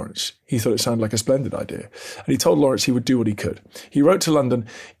with Lawrence. He thought it sounded like a splendid idea. And he told Lawrence he would do what he could. He wrote to London,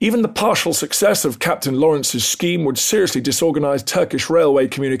 even the partial success of Captain Lawrence's scheme would seriously disorganise Turkish railway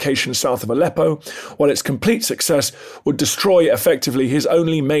communications south of Aleppo, while its complete success would destroy effectively his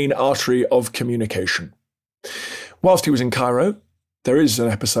only main artery of communication. Whilst he was in Cairo, there is an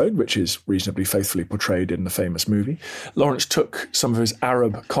episode, which is reasonably faithfully portrayed in the famous movie. Lawrence took some of his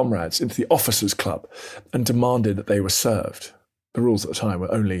Arab comrades into the officers' club and demanded that they were served. The rules at the time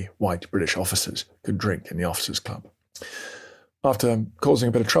were only white British officers could drink in the officers' club. After causing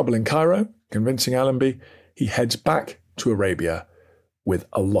a bit of trouble in Cairo, convincing Allenby, he heads back to Arabia with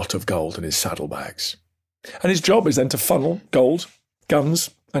a lot of gold in his saddlebags. And his job is then to funnel gold,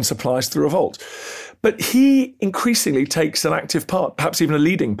 guns, and supplies through a vault. But he increasingly takes an active part, perhaps even a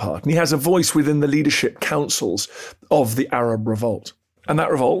leading part, and he has a voice within the leadership councils of the Arab revolt. And that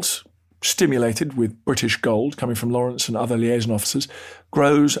revolt, stimulated with British gold coming from Lawrence and other liaison officers,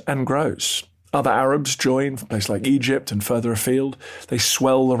 grows and grows. Other Arabs join from places like Egypt and further afield. They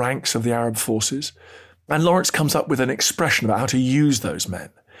swell the ranks of the Arab forces. And Lawrence comes up with an expression about how to use those men.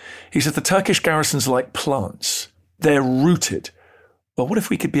 He says the Turkish garrisons are like plants. They're rooted. Well, what if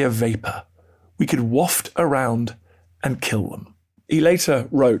we could be a vapour? We could waft around and kill them. He later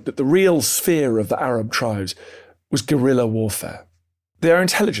wrote that the real sphere of the Arab tribes was guerrilla warfare. They are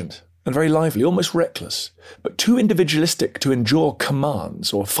intelligent and very lively, almost reckless, but too individualistic to endure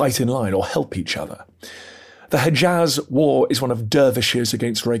commands or fight in line or help each other. The Hejaz war is one of dervishes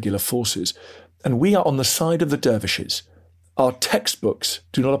against regular forces, and we are on the side of the dervishes. Our textbooks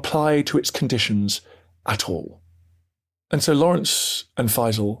do not apply to its conditions at all. And so Lawrence and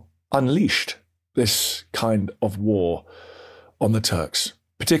Faisal unleashed this kind of war on the Turks,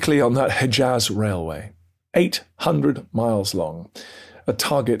 particularly on that Hejaz railway, 800 miles long, a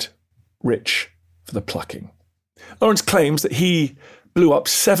target rich for the plucking. Lawrence claims that he blew up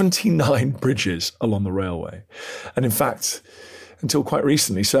 79 bridges along the railway. And in fact, until quite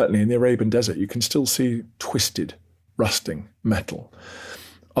recently, certainly in the Arabian desert, you can still see twisted, rusting metal.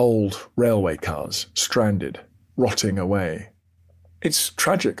 Old railway cars, stranded, rotting away. It's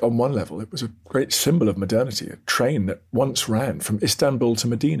tragic on one level. It was a great symbol of modernity, a train that once ran from Istanbul to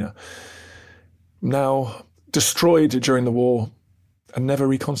Medina, now destroyed during the war and never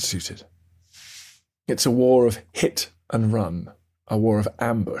reconstituted. It's a war of hit and run, a war of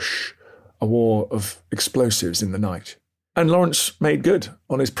ambush, a war of explosives in the night. And Lawrence made good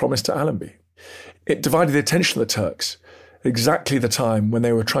on his promise to Allenby. It divided the attention of the Turks at exactly the time when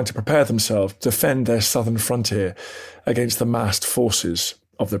they were trying to prepare themselves to defend their southern frontier against the massed forces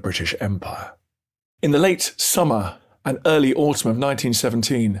of the British Empire. In the late summer and early autumn of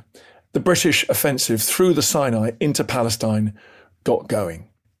 1917, the British offensive through the Sinai into Palestine got going.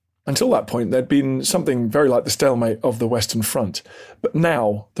 Until that point, there'd been something very like the stalemate of the Western Front. But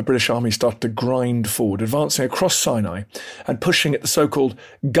now the British Army started to grind forward, advancing across Sinai and pushing at the so-called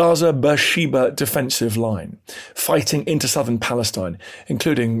Gaza-Beersheba defensive line, fighting into southern Palestine,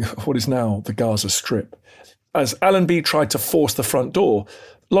 including what is now the Gaza Strip. As Allenby tried to force the front door,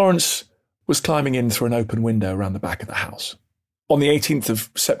 Lawrence was climbing in through an open window around the back of the house. On the 18th of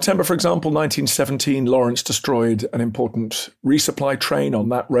September, for example, 1917, Lawrence destroyed an important resupply train on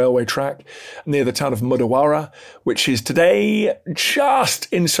that railway track near the town of Mudawara, which is today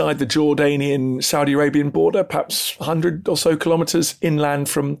just inside the Jordanian-Saudi Arabian border, perhaps 100 or so kilometres inland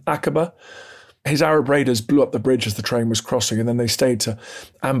from Aqaba. His Arab raiders blew up the bridge as the train was crossing, and then they stayed to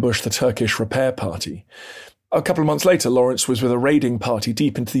ambush the Turkish repair party. A couple of months later, Lawrence was with a raiding party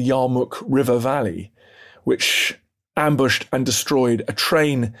deep into the Yarmouk River Valley, which ambushed and destroyed a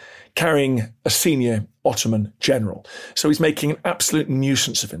train carrying a senior Ottoman general. So he's making an absolute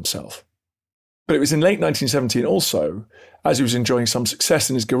nuisance of himself. But it was in late 1917 also, as he was enjoying some success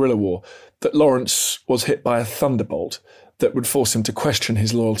in his guerrilla war, that Lawrence was hit by a thunderbolt that would force him to question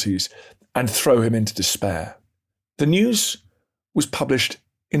his loyalties and throw him into despair. The news was published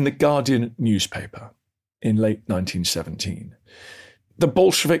in the Guardian newspaper in late 1917. The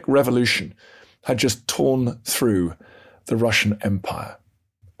Bolshevik Revolution had just torn through the Russian Empire.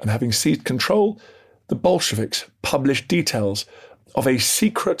 And having seized control, the Bolsheviks published details of a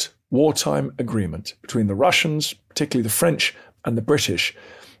secret wartime agreement between the Russians, particularly the French and the British,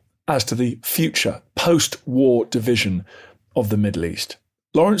 as to the future post-war division of the Middle East.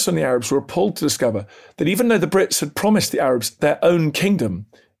 Lawrence and the Arabs were appalled to discover that even though the Brits had promised the Arabs their own kingdom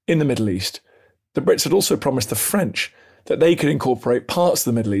in the Middle East, the Brits had also promised the French that they could incorporate parts of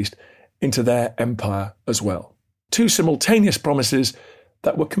the Middle East into their empire as well. Two simultaneous promises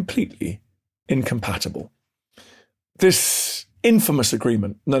that were completely incompatible. This infamous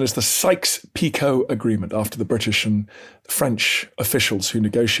agreement, known as the Sykes-Picot Agreement, after the British and French officials who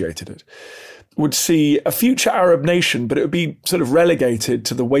negotiated it, would see a future Arab nation, but it would be sort of relegated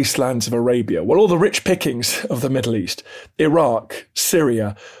to the wastelands of Arabia, while all the rich pickings of the Middle East, Iraq,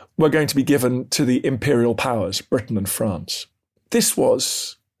 Syria, were going to be given to the imperial powers, Britain and France. This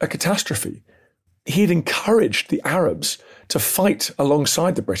was a catastrophe. He had encouraged the Arabs to fight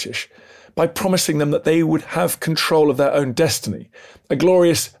alongside the British by promising them that they would have control of their own destiny. A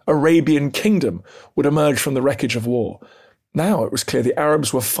glorious Arabian kingdom would emerge from the wreckage of war. Now it was clear the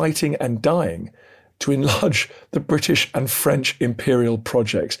Arabs were fighting and dying to enlarge the British and French imperial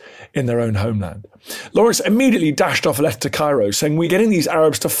projects in their own homeland. Lawrence immediately dashed off a letter to Cairo saying, "We're getting these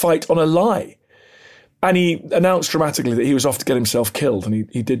Arabs to fight on a lie." And he announced dramatically that he was off to get himself killed, and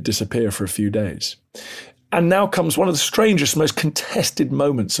he did disappear for a few days. And now comes one of the strangest, most contested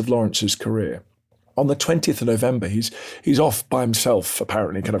moments of Lawrence's career. On the 20th of November, he's off by himself,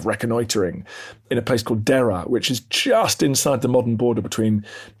 apparently, kind of reconnoitering in a place called Deraa, which is just inside the modern border between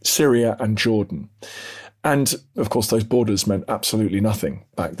Syria and Jordan. And, of course, those borders meant absolutely nothing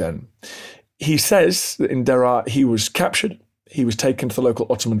back then. He says that in Deraa he was captured, he was taken to the local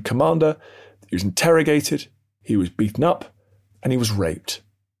Ottoman commander, he was interrogated, he was beaten up, and he was raped.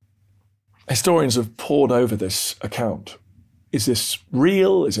 Historians have pored over this account. Is this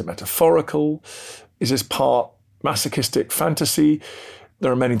real? Is it metaphorical? Is this part masochistic fantasy?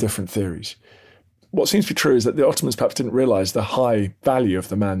 There are many different theories. What seems to be true is that the Ottomans perhaps didn't realise the high value of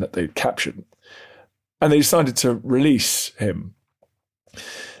the man that they'd captured, and they decided to release him.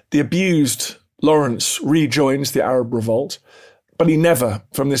 The abused Lawrence rejoins the Arab revolt, but he never,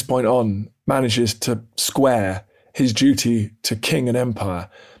 from this point on, manages to square his duty to king and empire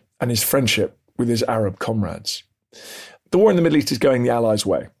and his friendship with his Arab comrades. The war in the Middle East is going the Allies'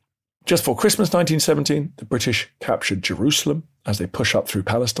 way. Just before Christmas 1917, the British captured Jerusalem as they push up through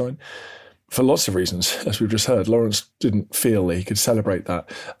Palestine. For lots of reasons, as we've just heard, Lawrence didn't feel that he could celebrate that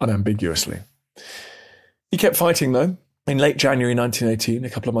unambiguously. He kept fighting, though. In late January 1918, a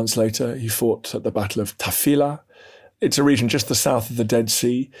couple of months later, he fought at the Battle of Tafila. It's a region just the south of the Dead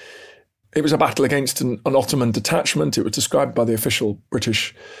Sea. It was a battle against an Ottoman detachment. It was described by the official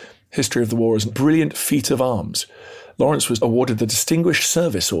British history of the war as a brilliant feat of arms. Lawrence was awarded the Distinguished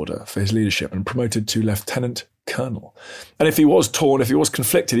Service Order for his leadership and promoted to lieutenant colonel. And if he was torn, if he was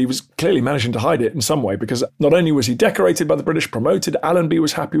conflicted, he was clearly managing to hide it in some way, because not only was he decorated by the British, promoted, Allenby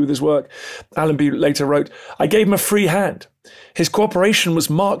was happy with his work. Allenby later wrote, "I gave him a free hand. His cooperation was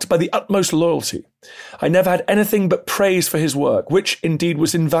marked by the utmost loyalty. I never had anything but praise for his work, which indeed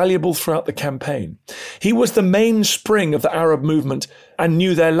was invaluable throughout the campaign. He was the mainspring of the Arab movement and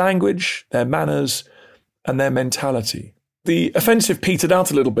knew their language, their manners, and their mentality." The offensive petered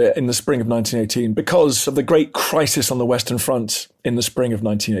out a little bit in the spring of 1918 because of the great crisis on the Western Front in the spring of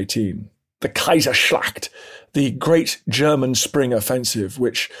 1918. The Kaiserschlacht, the great German spring offensive,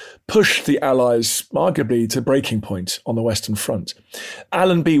 which pushed the Allies arguably to breaking point on the Western Front.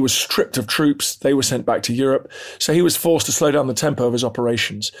 Allenby was stripped of troops. They were sent back to Europe, so he was forced to slow down the tempo of his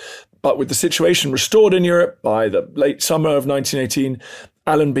operations. But with the situation restored in Europe by the late summer of 1918,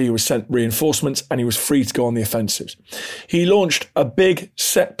 Allenby was sent reinforcements and he was free to go on the offensives. He launched a big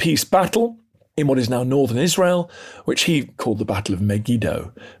set-piece battle in what is now northern Israel, which he called the Battle of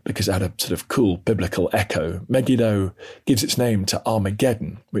Megiddo because it had a sort of cool biblical echo. Megiddo gives its name to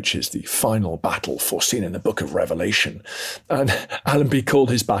Armageddon, which is the final battle foreseen in the book of Revelation. And Allenby called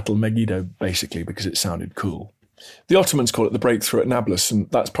his battle Megiddo basically because it sounded cool. The Ottomans call it the breakthrough at Nablus, and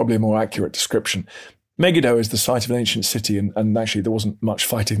that's probably a more accurate description. Megiddo is the site of an ancient city, and actually there wasn't much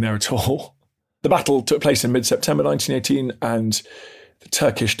fighting there at all. The battle took place in mid-September 1918, and the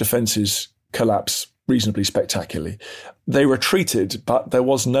Turkish defences collapsed reasonably spectacularly. They retreated, but there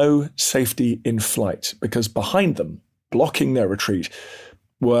was no safety in flight, because behind them, blocking their retreat,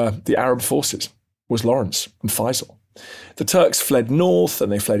 were the Arab forces, was Lawrence and Faisal. The Turks fled north and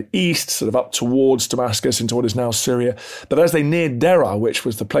they fled east, sort of up towards Damascus into what is now Syria. But as they neared Deraa, which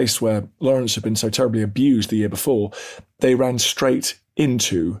was the place where Lawrence had been so terribly abused the year before, they ran straight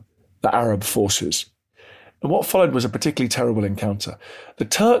into the Arab forces. And what followed was a particularly terrible encounter. The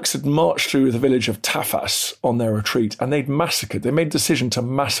Turks had marched through the village of Tafas on their retreat, and they made a decision to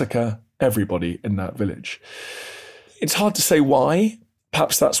massacre everybody in that village. It's hard to say why.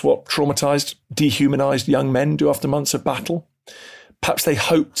 Perhaps that's what traumatised, dehumanised young men do after months of battle. Perhaps they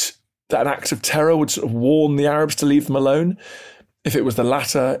hoped that an act of terror would sort of warn the Arabs to leave them alone. If it was the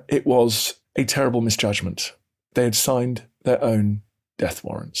latter, it was a terrible misjudgment. They had signed their own death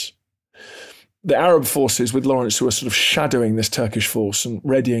warrants. The Arab forces, with Lawrence, who were sort of shadowing this Turkish force and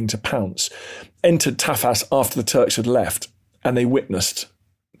readying to pounce, entered Tafas after the Turks had left, and they witnessed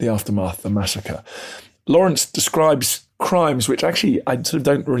the aftermath of the massacre. Lawrence describes crimes which actually I sort of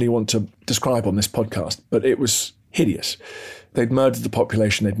don't really want to describe on this podcast, but it was hideous. They'd murdered the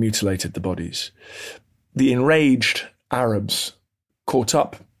population, they'd mutilated the bodies. The enraged Arabs caught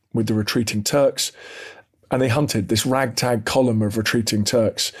up with the retreating Turks, and they hunted this ragtag column of retreating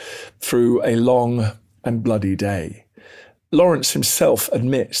Turks through a long and bloody day. Lawrence himself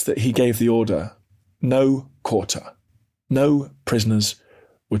admits that he gave the order, no quarter, no prisoners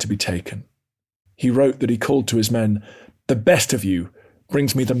were to be taken. He wrote that he called to his men, "The best of you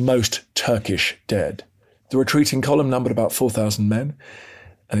brings me the most Turkish dead." The retreating column numbered about 4,000 men,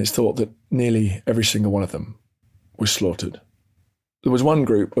 and it's thought that nearly every single one of them was slaughtered. There was one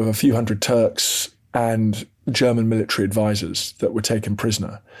group of a few hundred Turks and German military advisors that were taken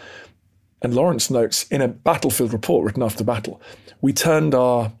prisoner. And Lawrence notes in a battlefield report written after battle, "We turned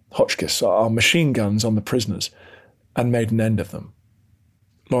our Hotchkiss, our machine guns on the prisoners, and made an end of them.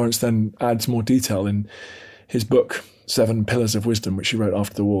 Lawrence then adds more detail in his book, 7 Pillars of Wisdom, which he wrote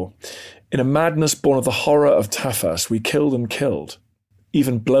after the war. In a madness born of the horror of Tafas, we killed and killed,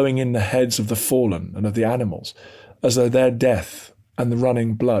 even blowing in the heads of the fallen and of the animals, as though their death and the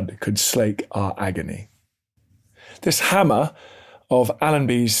running blood could slake our agony. This hammer of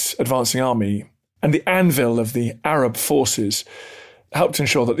Allenby's advancing army and the anvil of the Arab forces helped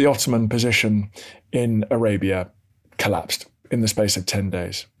ensure that the Ottoman position in Arabia collapsed in the space of 10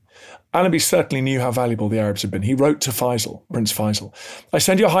 days. Allenby certainly knew how valuable the Arabs had been. He wrote to Faisal, Prince Faisal, "I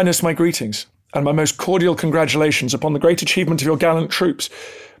send your Highness my greetings and my most cordial congratulations upon the great achievement of your gallant troops.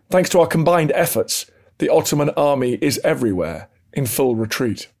 Thanks to our combined efforts, the Ottoman army is everywhere in full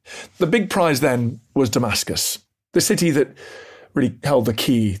retreat." The big prize then was Damascus, the city that really held the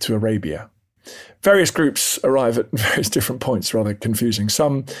key to Arabia. Various groups arrive at various different points, rather confusing.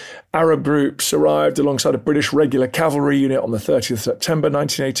 Some Arab groups arrived alongside a British regular cavalry unit on the 30th of September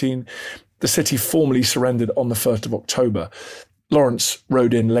 1918. The city formally surrendered on the 1st of October. Lawrence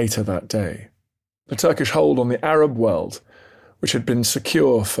rode in later that day. The Turkish hold on the Arab world, which had been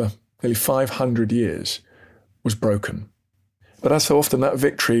secure for nearly 500 years, was broken. But as so often, that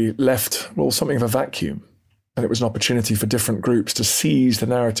victory left, something of a vacuum. And it was an opportunity for different groups to seize the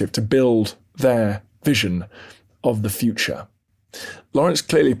narrative, to build their vision of the future. Lawrence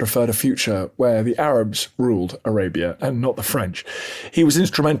clearly preferred a future where the Arabs ruled Arabia and not the French. He was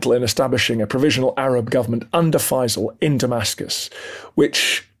instrumental in establishing a provisional Arab government under Faisal in Damascus,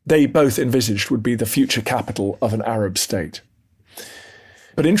 which they both envisaged would be the future capital of an Arab state.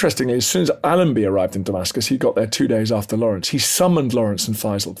 But interestingly, as soon as Allenby arrived in Damascus, he got there 2 days after Lawrence. He summoned Lawrence and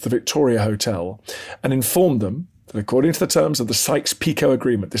Faisal to the Victoria Hotel and informed them that according to the terms of the Sykes-Picot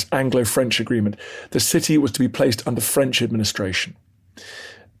Agreement, this Anglo-French agreement, the city was to be placed under French administration.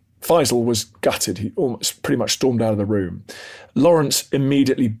 Faisal was gutted. He almost pretty much stormed out of the room. Lawrence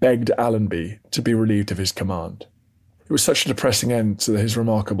immediately begged Allenby to be relieved of his command. It was such a depressing end to his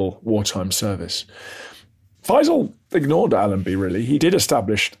remarkable wartime service. Faisal ignored Allenby, really. He did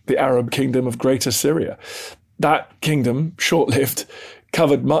establish the Arab kingdom of Greater Syria. That kingdom, short-lived,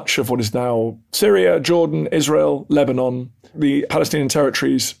 covered much of what is now Syria, Jordan, Israel, Lebanon, the Palestinian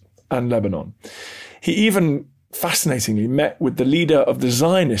territories, and Lebanon. He even, fascinatingly, met with the leader of the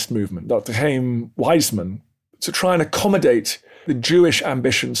Zionist movement, Dr. Chaim Weizmann, to try and accommodate the Jewish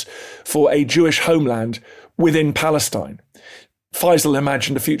ambitions for a Jewish homeland within Palestine. Faisal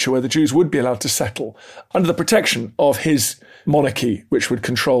imagined a future where the Jews would be allowed to settle under the protection of his monarchy, which would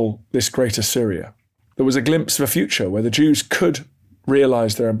control this Greater Syria. There was a glimpse of a future where the Jews could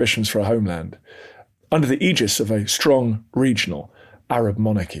realise their ambitions for a homeland under the aegis of a strong regional Arab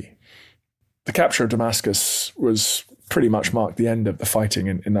monarchy. The capture of Damascus was pretty much marked the end of the fighting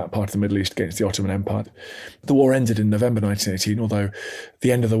in that part of the Middle East against the Ottoman Empire. The war ended in November 1918, although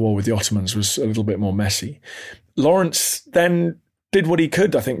the end of the war with the Ottomans was a little bit more messy. Lawrence then did what he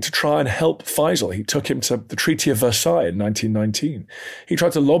could, I think, to try and help Faisal. He took him to the Treaty of Versailles in 1919. He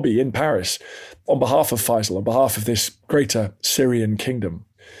tried to lobby in Paris on behalf of Faisal, on behalf of this greater Syrian kingdom.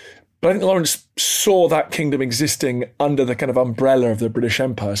 But I think Lawrence saw that kingdom existing under the kind of umbrella of the British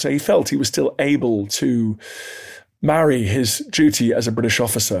Empire, so he felt he was still able to marry his duty as a British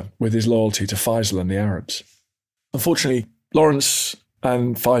officer with his loyalty to Faisal and the Arabs. Unfortunately, Lawrence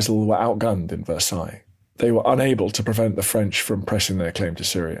and Faisal were outgunned in Versailles. They were unable to prevent the French from pressing their claim to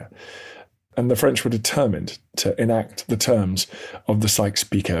Syria. And the French were determined to enact the terms of the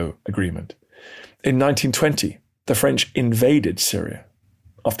Sykes-Picot Agreement. In 1920, the French invaded Syria.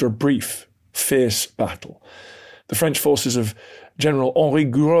 After a brief, fierce battle, the French forces of General Henri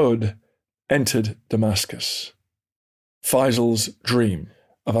Gouraud entered Damascus. Faisal's dream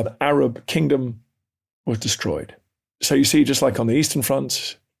of an Arab kingdom was destroyed. So you see, just like on the Eastern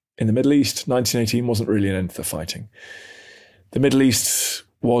Front, in the Middle East, 1918 wasn't really an end to the fighting. The Middle East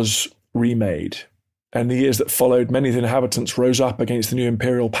was remade. And the years that followed, many of the inhabitants rose up against the new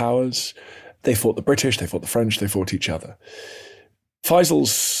imperial powers. They fought the British, they fought the French, they fought each other.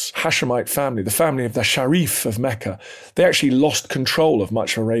 Faisal's Hashemite family, the family of the Sharif of Mecca, they actually lost control of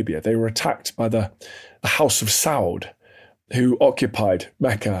much of Arabia. They were attacked by the House of Saud, who occupied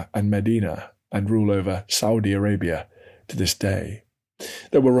Mecca and Medina and rule over Saudi Arabia to this day.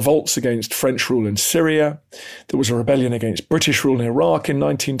 There were revolts against French rule in Syria. There was a rebellion against British rule in Iraq in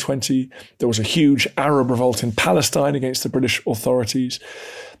 1920. There was a huge Arab revolt in Palestine against the British authorities.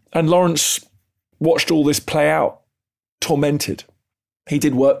 And Lawrence watched all this play out, tormented. He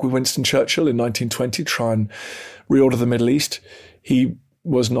did work with Winston Churchill in 1920 to try and reorder the Middle East. He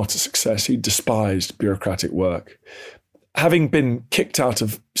was not a success. He despised bureaucratic work. Having been kicked out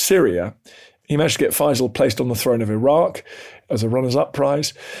of Syria, he managed to get Faisal placed on the throne of Iraq as a runners-up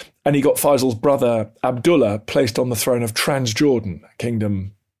prize, and he got Faisal's brother Abdullah placed on the throne of Transjordan, a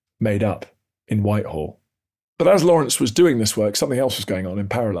kingdom made up in Whitehall. But as Lawrence was doing this work, something else was going on in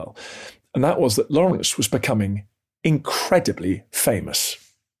parallel, and that was that Lawrence was becoming incredibly famous.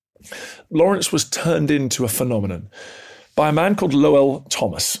 Lawrence was turned into a phenomenon by a man called Lowell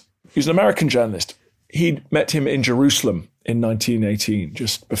Thomas. He was an American journalist. He'd met him in Jerusalem in 1918,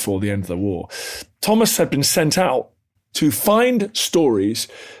 just before the end of the war. Thomas had been sent out to find stories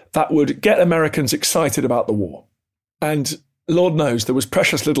that would get Americans excited about the war. And Lord knows there was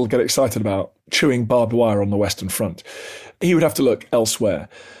precious little to get excited about chewing barbed wire on the Western Front. He would have to look elsewhere.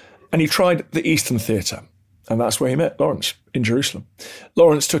 And he tried the Eastern Theatre. And that's where he met Lawrence, in Jerusalem.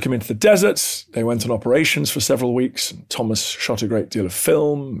 Lawrence took him into the deserts. They went on operations for several weeks. Thomas shot a great deal of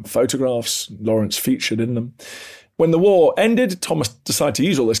film, photographs. Lawrence featured in them. When the war ended, Thomas decided to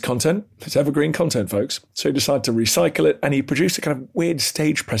use all this content. It's evergreen content, folks. So he decided to recycle it, and he produced a kind of weird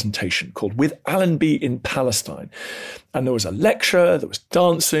stage presentation called With Allenby in Palestine. And there was a lecture, there was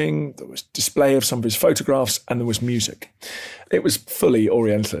dancing, there was display of some of his photographs, and there was music. It was fully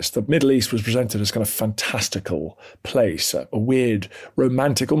Orientalist. The Middle East was presented as kind of fantastical place, a weird,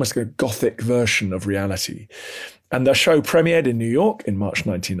 romantic, almost like a Gothic version of reality. And the show premiered in New York in March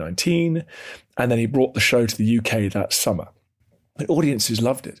 1919, and then he brought the show to the UK that summer. The audiences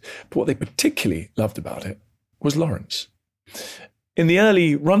loved it, but what they particularly loved about it was Lawrence. In the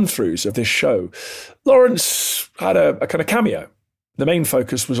early run-throughs of this show, Lawrence had a kind of cameo. The main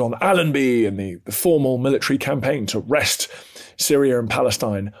focus was on Allenby and the formal military campaign to wrest Syria and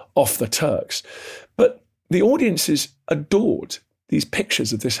Palestine off the Turks. But the audiences adored these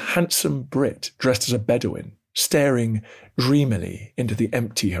pictures of this handsome Brit dressed as a Bedouin, staring dreamily into the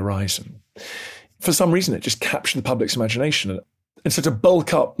empty horizon. For some reason, it just captured the public's imagination. And so to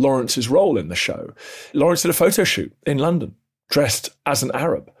bulk up Lawrence's role in the show, Lawrence did a photo shoot in London, dressed as an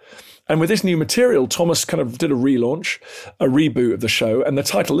Arab. And with this new material, Thomas kind of did a relaunch, a reboot of the show, and the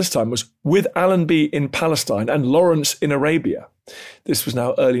title this time was With Allenby in Palestine and Lawrence in Arabia. This was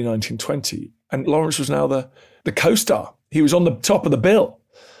now early 1920, and Lawrence was now the co-star. He was on the top of the bill.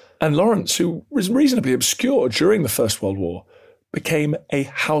 And Lawrence, who was reasonably obscure during the First World War, became a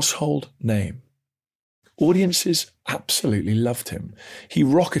household name. Audiences absolutely loved him. He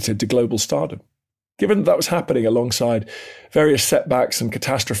rocketed to global stardom. Given that was happening alongside various setbacks and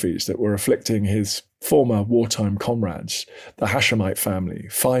catastrophes that were afflicting his former wartime comrades, the Hashemite family,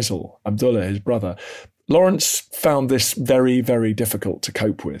 Faisal, Abdullah, his brother, Lawrence found this very, very difficult to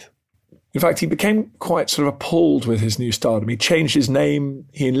cope with. In fact, he became quite sort of appalled with his new stardom. He changed his name.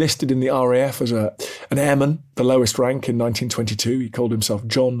 He enlisted in the RAF as an airman, the lowest rank in 1922. He called himself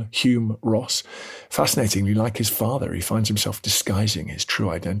John Hume Ross. Fascinatingly, like his father, he finds himself disguising his true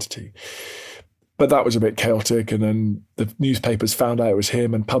identity. But that was a bit chaotic, and then the newspapers found out it was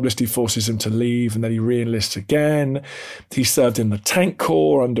him, and publicity forces him to leave, and then he re-enlists again. He served in the Tank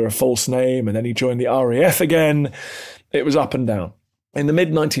Corps under a false name, and then he joined the RAF again. It was up and down. In the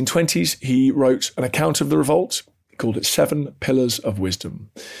mid-1920s, he wrote an account of the revolt. He called it 7 Pillars of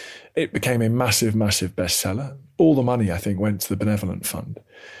Wisdom. It became a massive, massive bestseller. All the money, I think, went to the Benevolent Fund.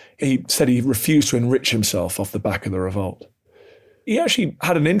 He said he refused to enrich himself off the back of the revolt. He actually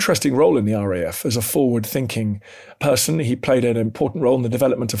had an interesting role in the RAF as a forward-thinking person. He played an important role in the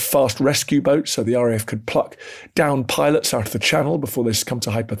development of fast rescue boats so the RAF could pluck down pilots out of the channel before they succumbed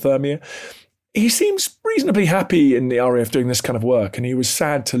to hypothermia. He seems reasonably happy in the RAF doing this kind of work, and he was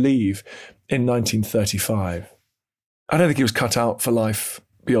sad to leave in 1935. I don't think he was cut out for life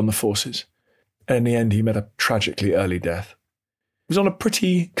beyond the forces. And in the end, he met a tragically early death. He was on a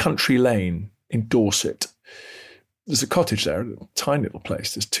pretty country lane in Dorset. There's a cottage there, a tiny little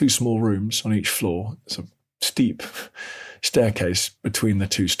place. There's 2 small rooms on each floor. There's a steep staircase between the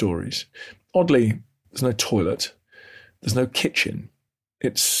 2 stories. Oddly, there's no toilet. There's no kitchen.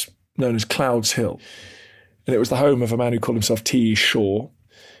 It's known as Clouds Hill. And it was the home of a man who called himself T. Shaw.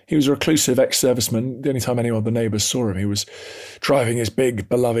 He was a reclusive ex-serviceman. The only time any of the neighbours saw him, he was driving his big,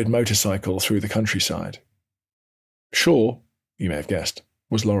 beloved motorcycle through the countryside. Shaw, you may have guessed,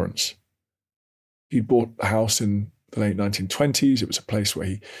 was Lawrence. He'd bought a house in the late 1920s. It was a place where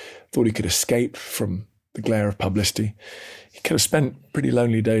he thought he could escape from the glare of publicity. He could have spent pretty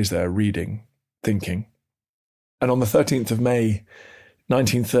lonely days there reading, thinking. And on the 13th of May,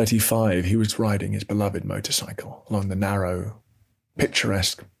 1935, he was riding his beloved motorcycle along the narrow,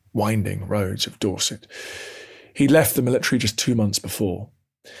 picturesque, winding roads of Dorset. He'd left the military just 2 months before,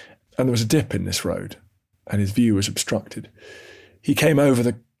 and there was a dip in this road, and his view was obstructed. He came over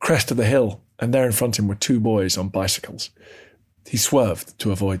the crest of the hill, and there in front of him were two boys on bicycles. He swerved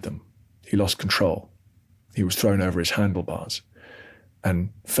to avoid them. He lost control. He was thrown over his handlebars and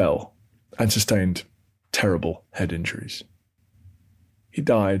fell and sustained terrible head injuries. He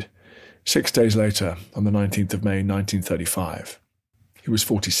died 6 days later on the 19th of May, 1935. He was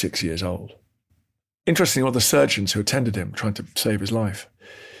 46 years old. Interestingly, one of the surgeons who attended him, trying to save his life,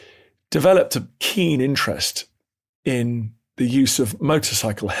 developed a keen interest in the use of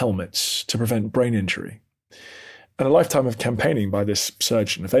motorcycle helmets to prevent brain injury. And a lifetime of campaigning by this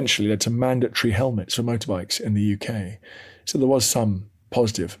surgeon eventually led to mandatory helmets for motorbikes in the UK. So there was some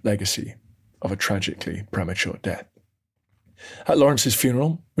positive legacy of a tragically premature death. At Lawrence's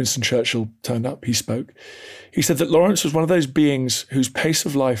funeral, Winston Churchill turned up, he spoke. He said that Lawrence was one of those beings whose pace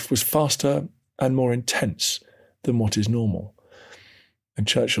of life was faster and more intense than what is normal. And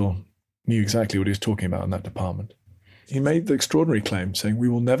Churchill knew exactly what he was talking about in that department. He made the extraordinary claim saying, "We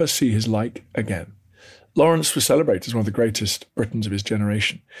will never see his like again." Lawrence was celebrated as one of the greatest Britons of his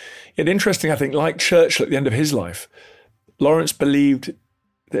generation. Yet interesting, I think, like Churchill at the end of his life, Lawrence believed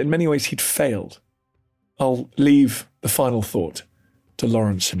that in many ways he'd failed. I'll leave the final thought to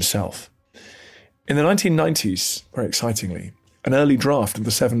Lawrence himself. In the 1990s, very excitingly, an early draft of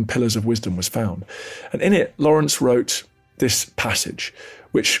the 7 Pillars of Wisdom was found. And in it, Lawrence wrote this passage,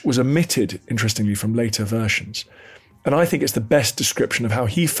 which was omitted, interestingly, from later versions. And I think it's the best description of how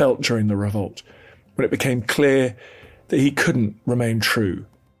he felt during the revolt, when it became clear that he couldn't remain true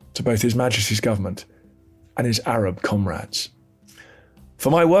to both His Majesty's government and his Arab comrades. "For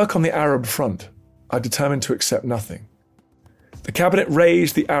my work on the Arab front, I determined to accept nothing. The cabinet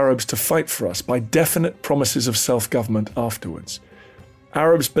raised the Arabs to fight for us by definite promises of self-government afterwards.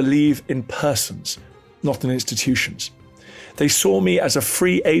 Arabs believe in persons, not in institutions. They saw me as a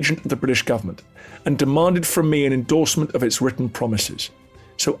free agent of the British government and demanded from me an endorsement of its written promises.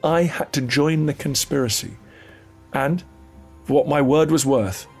 So I had to join the conspiracy and, for what my word was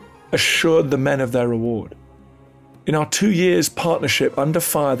worth, assured the men of their reward. In our 2 years' partnership under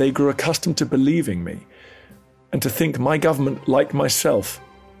fire, they grew accustomed to believing me and to think my government, like myself,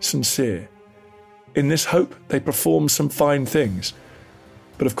 sincere. In this hope, they performed some fine things.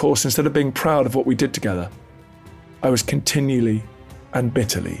 But of course, instead of being proud of what we did together, I was continually and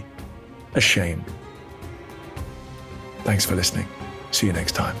bitterly ashamed." Thanks for listening. See you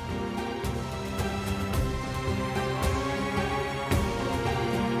next time.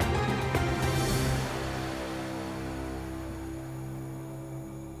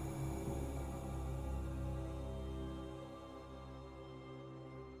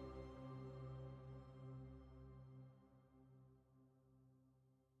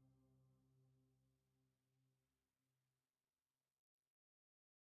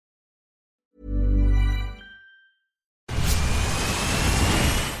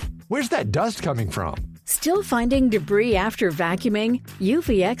 Where's that dust coming from? Still finding debris after vacuuming?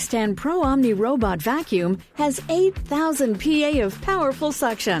 Eufy X10 Pro Omni Robot Vacuum has 8,000 PA of powerful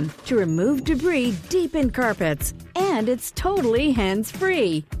suction to remove debris deep in carpets. And it's totally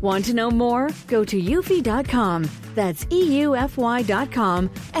hands-free. Want to know more? Go to eufy.com. That's EUFY.com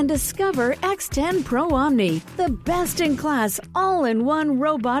and discover X10 Pro Omni, the best-in-class all-in-one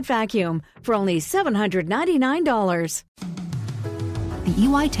robot vacuum for only $799. The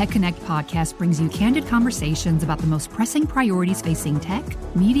EY Tech Connect podcast brings you candid conversations about the most pressing priorities facing tech,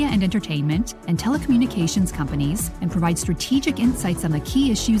 media and entertainment, and telecommunications companies, and provides strategic insights on the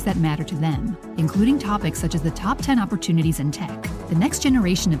key issues that matter to them, including topics such as the top 10 opportunities in tech, the next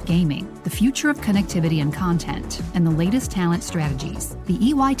generation of gaming, the future of connectivity and content, and the latest talent strategies. The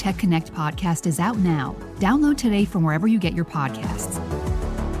EY Tech Connect podcast is out now. Download today from wherever you get your podcasts.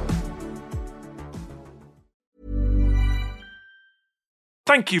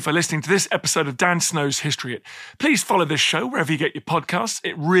 Thank you for listening to this episode of Dan Snow's History Hit. Please follow this show wherever you get your podcasts.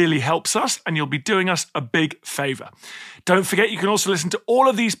 It really helps us, and you'll be doing us a big favour. Don't forget, you can also listen to all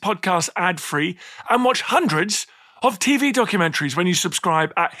of these podcasts ad-free and watch hundreds of TV documentaries when you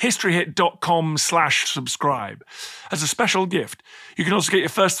subscribe at historyhit.com/subscribe. As a special gift, you can also get your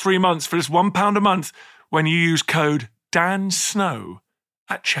first 3 months for just £1 a month when you use code DANSNOW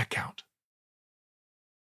at checkout.